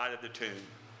who provided the tomb.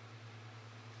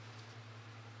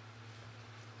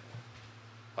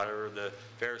 Whatever the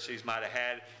Pharisees might have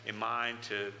had in mind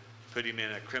to put him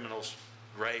in a criminal's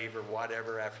grave or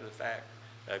whatever after the fact,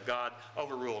 God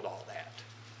overruled all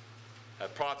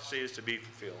that. Prophecy is to be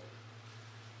fulfilled.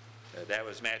 That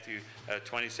was Matthew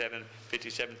 27,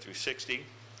 57 through 60.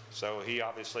 So he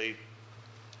obviously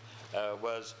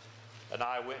was an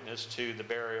eyewitness to the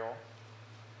burial.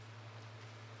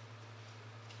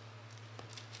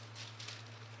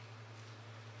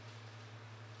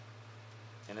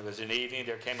 And it was in the evening,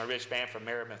 there came a rich man from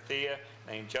Arimathea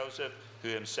named Joseph, who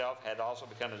himself had also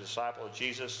become a disciple of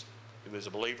Jesus, who was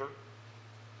a believer.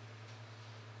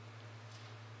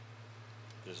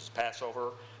 This is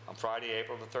Passover on Friday,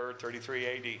 April the 3rd, 33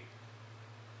 A.D.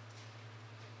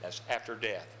 That's after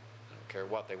death. I don't care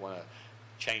what they want to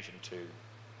change him to.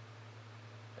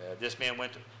 This man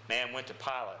went to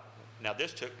Pilate. Now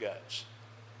this took guts.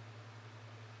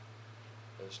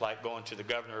 It's like going to the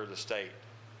governor of the state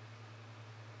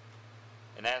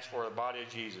and asked for the body of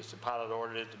Jesus, and Pilate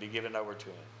ordered it to be given over to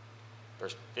him.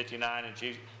 Verse 59, and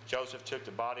Joseph took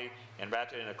the body and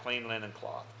wrapped it in a clean linen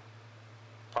cloth,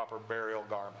 proper burial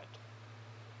garment,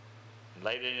 and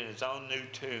laid it in his own new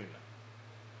tomb,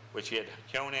 which he had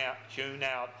hewn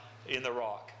out in the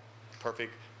rock, a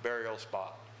perfect burial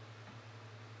spot.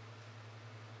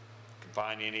 Can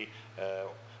find any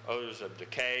odors of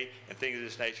decay and things of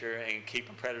this nature, and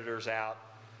keeping predators out.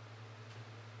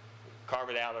 Carve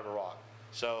it out of a rock.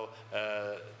 So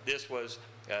this was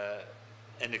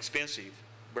an expensive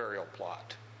burial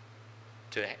plot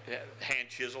to hand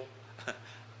chisel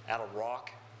out of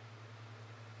rock.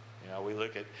 You know, we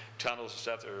look at tunnels and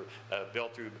stuff that are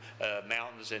built through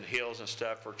mountains and hills and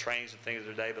stuff for trains and things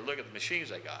of the day, but look at the machines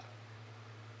they got.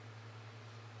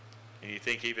 And you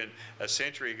think even a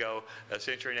century ago, a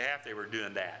century and a half, they were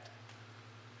doing that.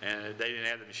 And they didn't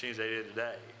have the machines they did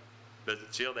today. But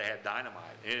still they had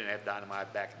dynamite. They didn't have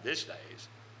dynamite back in this days.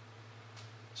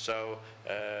 So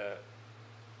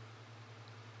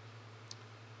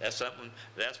that's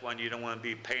one you don't want to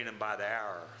be paying them by the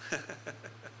hour.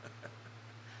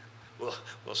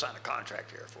 We'll sign a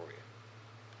contract here for you.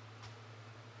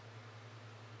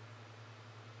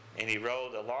 And he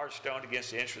rolled a large stone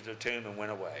against the entrance of the tomb and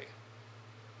went away.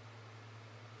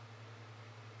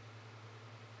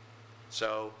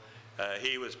 So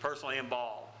he was personally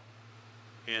involved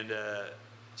in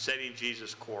setting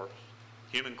Jesus' corpse,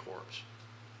 human corpse,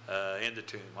 in the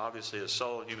tomb. Obviously, his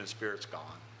soul and human spirit's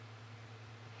gone.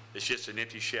 It's just an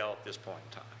empty shell at this point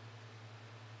in time.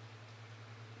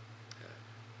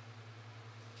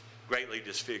 Greatly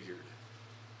disfigured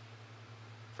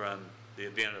from the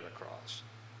event of the cross.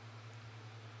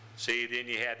 See, then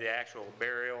you had the actual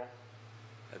burial.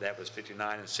 That was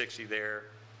 59 and 60 there,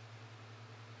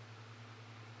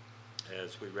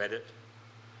 as we read it.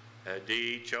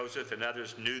 D, Joseph and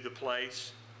others knew the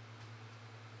place.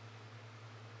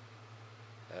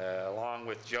 Along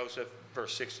with Joseph,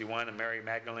 verse 61, and Mary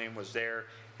Magdalene was there,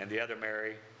 and the other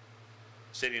Mary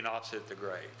sitting opposite the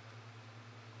grave.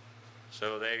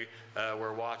 So they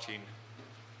were watching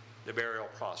the burial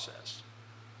process.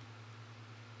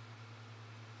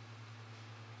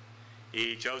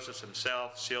 Joseph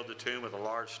himself sealed the tomb with a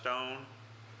large stone.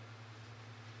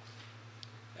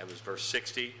 That was verse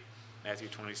 60, Matthew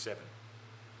 27.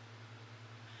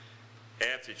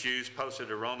 After the Jews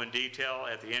posted a Roman detail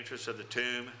at the entrance of the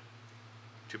tomb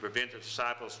to prevent the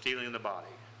disciples stealing the body.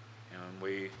 And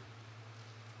we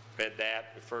read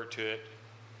that, referred to it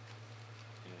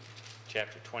in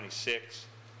chapter 26,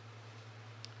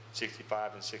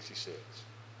 65 and 66.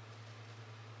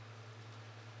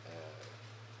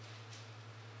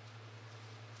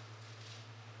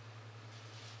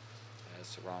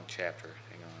 That's the wrong chapter.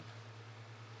 Hang on.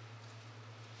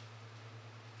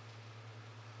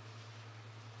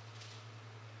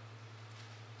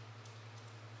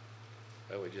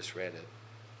 Oh, we just read it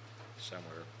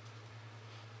somewhere.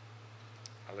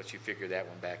 I'll let you figure that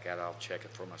one back out. I'll check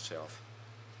it for myself.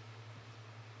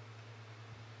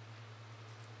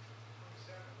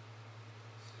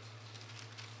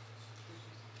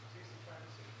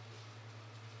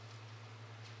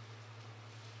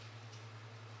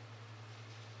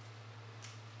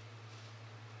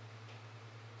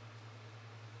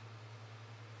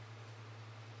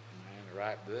 Am I in the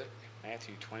right book?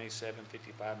 Matthew 27,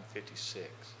 55, and 56.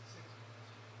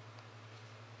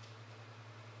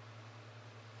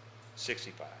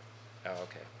 65. Oh,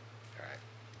 okay. All right.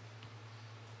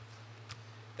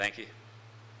 Thank you.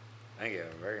 Thank you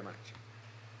very much.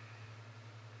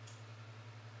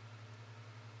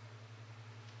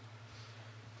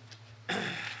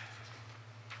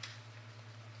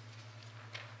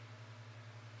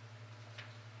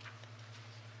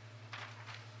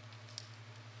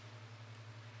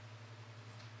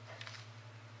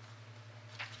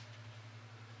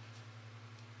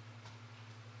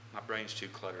 My brain's too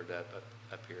cluttered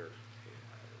up here.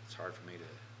 It's hard for me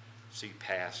to see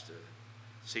past,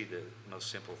 see the most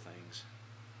simple things.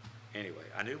 Anyway,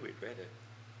 I knew we'd read it.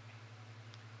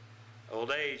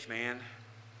 Old age, man.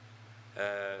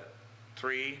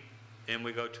 3, then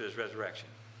we go to his resurrection.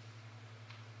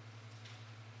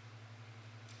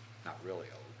 Not really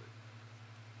old,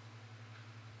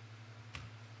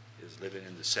 but is living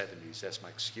in the 70s. That's my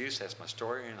excuse, that's my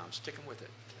story, and I'm sticking with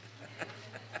it.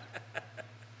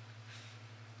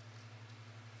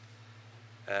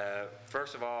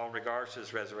 First of all, in regards to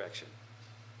his resurrection,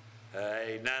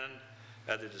 none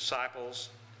of the disciples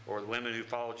or the women who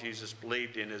followed Jesus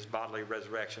believed in his bodily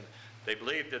resurrection. They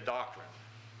believed the doctrine,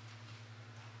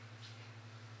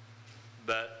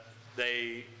 but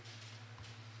they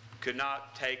could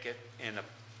not take it and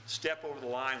step over the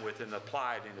line with it and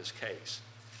apply it in his case.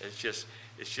 It's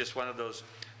just one of those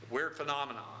weird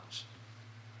phenomenons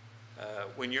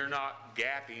when you're not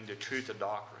gapping the truth of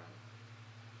doctrine,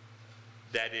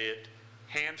 that it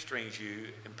hamstrings you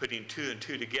in putting 2 and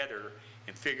 2 together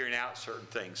in figuring out certain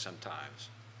things sometimes.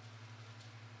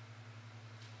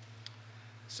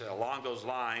 So along those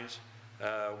lines,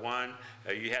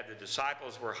 you had the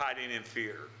disciples were hiding in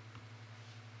fear.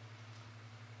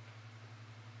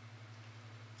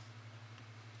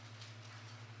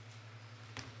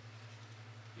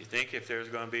 You think if there's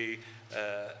going to be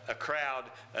a crowd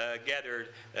gathered,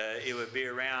 it would be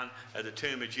around the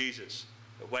tomb of Jesus,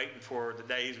 waiting for the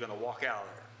day he's going to walk out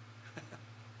there.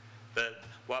 But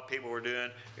what people were doing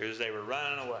is they were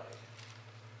running away.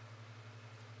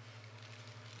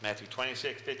 Matthew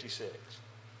 26:56.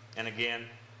 And again,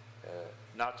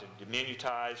 not to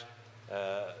diminutize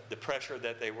the pressure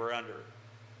that they were under.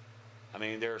 I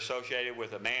mean, they're associated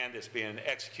with a man that's being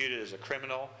executed as a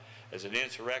criminal, as an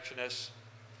insurrectionist,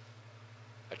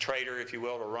 a traitor, if you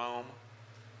will, to Rome.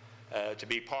 To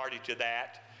be party to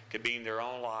that could mean their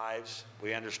own lives.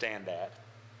 We understand that.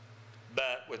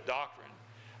 But with doctrine,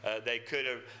 they could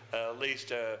have at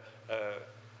least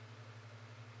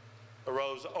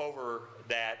arose over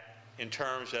that in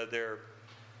terms of their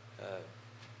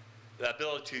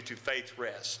ability to faith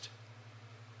rest,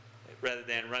 rather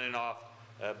than running off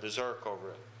berserk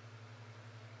over it.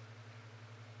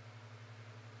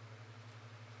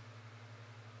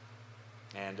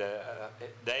 And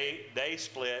they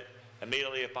split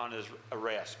immediately upon his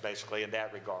arrest, basically, in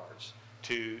that regards.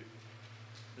 To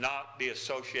not be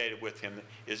associated with him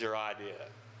is their idea.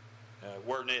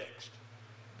 We're next.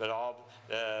 But all,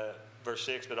 verse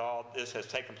 6, but all this has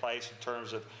taken place in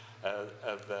terms of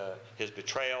his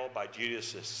betrayal by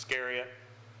Judas Iscariot,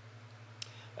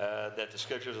 that the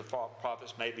scriptures of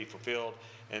prophets may be fulfilled.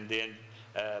 And then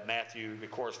Matthew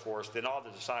records for us, then all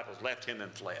the disciples left him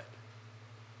and fled.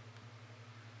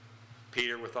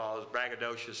 Peter, with all his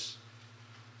braggadocious,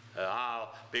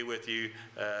 I'll be with you,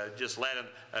 just let him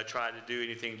try to do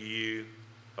anything to you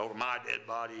over my dead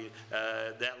body,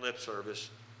 that lip service.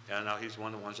 And now he's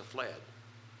one of the ones that fled.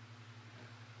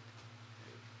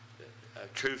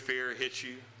 True fear hits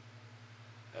you.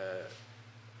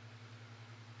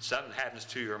 Something happens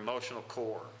to your emotional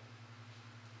core.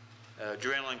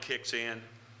 Adrenaline kicks in,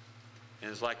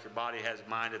 and it's like your body has a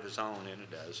mind of its own, and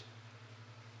it does.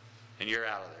 And you're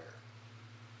out of there.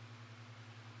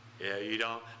 Yeah, you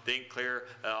don't think clear.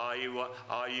 All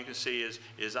you can see is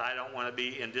I don't want to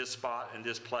be in this spot, in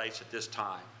this place, at this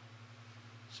time.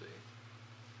 See,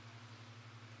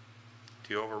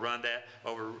 to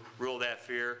overrule that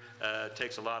fear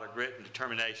takes a lot of grit and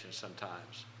determination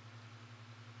sometimes.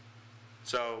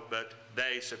 So, but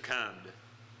they succumbed,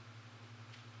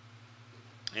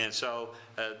 and so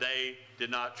they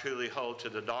did not truly hold to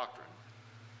the doctrine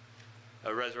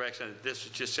of resurrection. This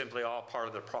is just simply all part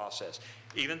of the process.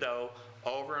 Even though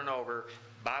over and over,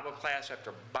 Bible class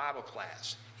after Bible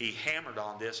class, he hammered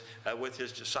on this with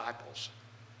his disciples.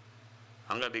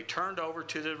 I'm going to be turned over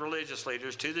to the religious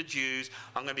leaders, to the Jews.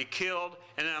 I'm going to be killed,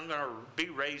 and then I'm going to be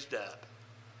raised up.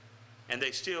 And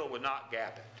they still would not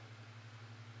gap it.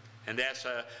 And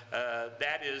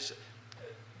that is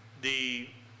the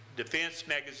defense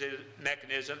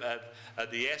mechanism of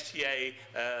the STA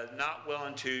not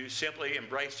willing to simply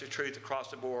embrace the truth across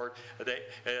the board.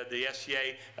 The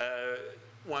STA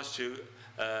wants to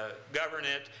govern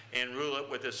it and rule it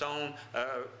with its own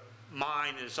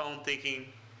mind and its own thinking,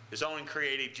 its own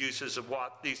creative juices of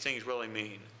what these things really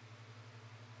mean.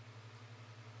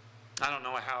 I don't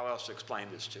know how else to explain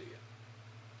this to you.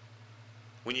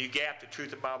 When you gap the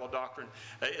truth of Bible doctrine,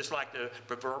 it's like the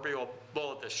proverbial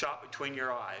bullet that's shot between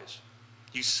your eyes.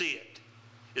 You see it.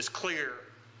 It's clear.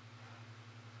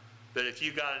 But if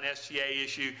you've got an STA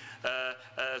issue,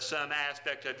 some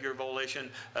aspect of your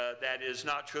volition that is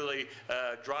not truly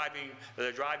the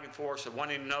driving force of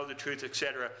wanting to know the truth,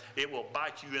 etc., it will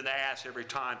bite you in the ass every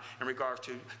time in regards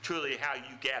to truly how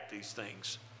you gap these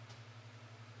things.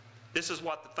 This is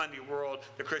what the funny world,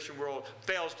 the Christian world,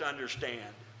 fails to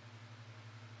understand.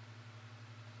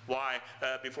 Why,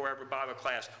 before every Bible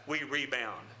class, we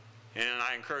rebound. And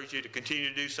I encourage you to continue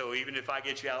to do so, even if I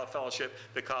get you out of fellowship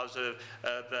because of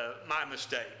my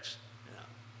mistakes,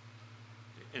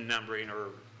 in numbering or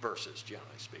verses, generally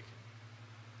speaking.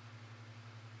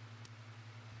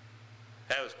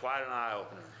 That was quite an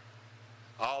eye-opener.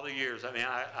 All the years, I mean,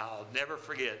 I'll never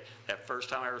forget that first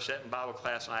time I ever sat in Bible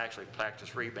class and I actually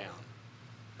practiced rebound.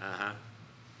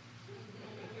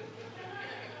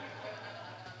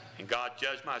 And God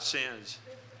judged my sins.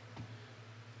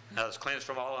 I was cleansed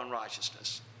from all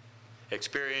unrighteousness.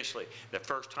 Experientially, the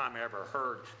first time I ever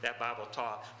heard that Bible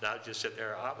taught, that I would just sit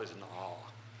there, I was in awe.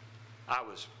 I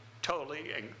was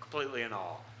totally and completely in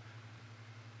awe.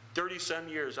 30-some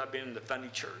years I've been in the funny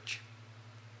church.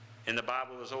 And the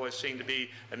Bible has always seemed to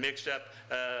be a mixed up,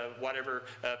 whatever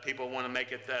people want to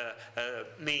make it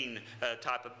mean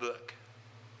type of book.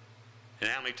 And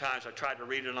how many times I tried to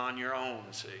read it on your own,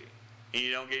 see, and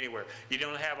you don't get anywhere. You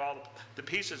don't have all the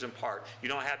pieces in part. You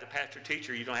don't have the pastor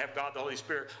teacher. You don't have God the Holy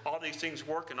Spirit. All these things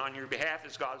working on your behalf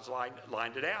as God's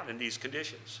lined it out in these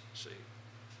conditions, see.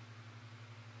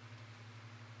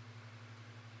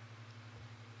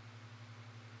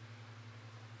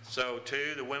 So,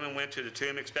 2, the women went to the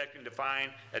tomb expecting to find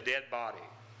a dead body.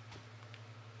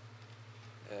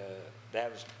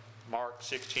 That was Mark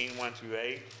 16, 1 through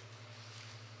 8.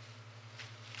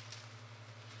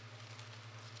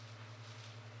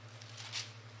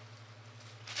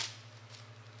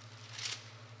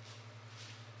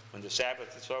 When the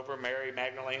Sabbath is over, Mary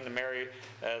Magdalene, Mary,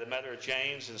 the mother of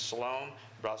James, and Salome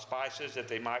brought spices that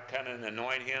they might come and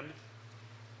anoint him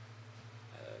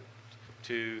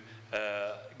to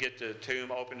get the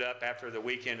tomb opened up after the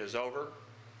weekend is over.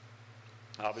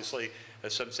 Obviously,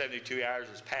 some 72 hours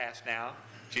has passed now.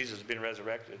 Jesus has been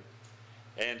resurrected.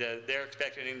 And they're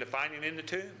expecting him to find him in the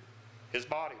tomb, his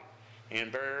body.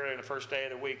 And very early on the first day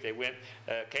of the week, they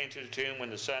came to the tomb when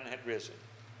the sun had risen.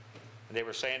 And they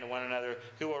were saying to one another,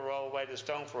 "Who will roll away the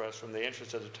stone for us from the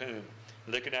entrance of the tomb?"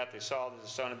 And looking up, they saw that the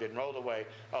stone had been rolled away,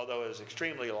 although it was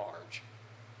extremely large.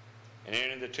 And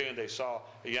entering the tomb, they saw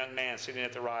a young man sitting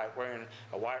at the right, wearing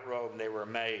a white robe, and they were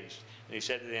amazed. And he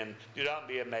said to them, "Do not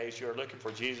be amazed. You are looking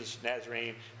for Jesus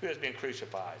Nazarene, who has been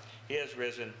crucified. He has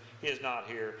risen. He is not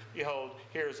here. Behold,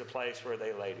 here is the place where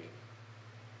they laid him.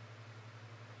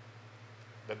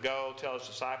 But go, tell his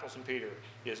disciples and Peter,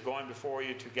 he is going before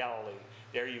you to Galilee.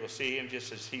 There you will see him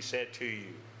just as he said to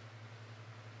you."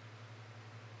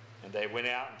 And they went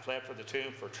out and fled for the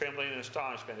tomb, for trembling and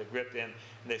astonishment had gripped them,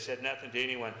 and they said nothing to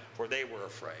anyone, for they were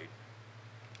afraid.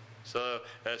 So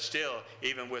still,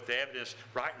 even with the evidence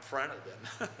right in front of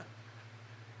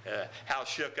them, how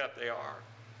shook up they are.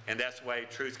 And that's the way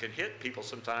truth can hit people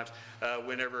sometimes,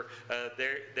 whenever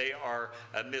they are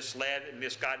misled and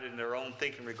misguided in their own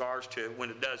thinking in regards to it, when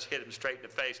it does hit them straight in the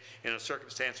face in a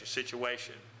circumstance or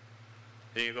situation.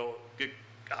 And you go, "Good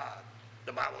God,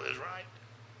 the Bible is right.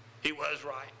 He was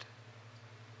right."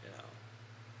 You know,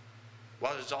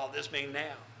 what does all this mean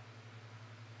now?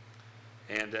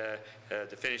 And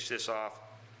to finish this off,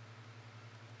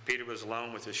 Peter was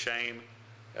alone with his shame.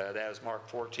 That was Mark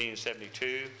 14,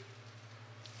 72.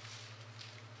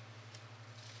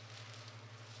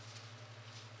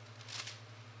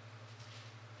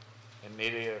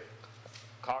 Immediately a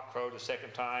cock crowed the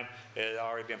second time. It had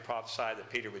already been prophesied that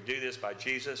Peter would do this by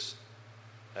Jesus,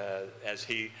 as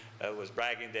he was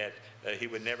bragging that he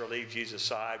would never leave Jesus'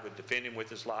 side, would defend him with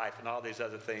his life, and all these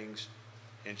other things.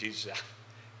 And Jesus said,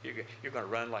 you're going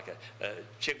to run like a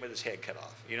chicken with his head cut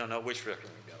off. You don't know which direction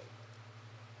to go.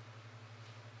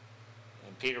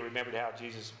 And Peter remembered how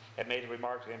Jesus had made a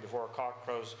remark to him, "Before a cock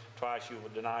crows twice, you will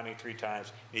deny me 3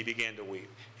 times." And he began to weep.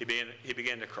 He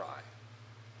began to cry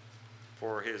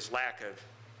for his lack of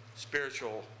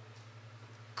spiritual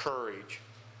courage.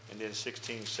 And then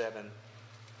 16:7,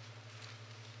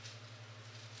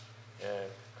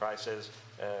 Christ says,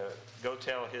 "Go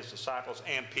tell his disciples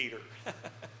and Peter."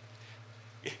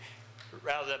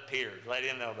 Rouse up Peter. Let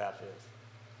him know about this.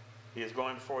 "He is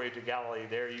going before you to Galilee.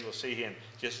 There you will see him,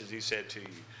 just as he said to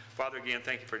you." Father, again,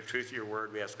 thank you for the truth of your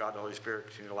word. We ask God the Holy Spirit to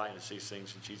continue to lighten us these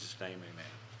things. In Jesus' name, amen.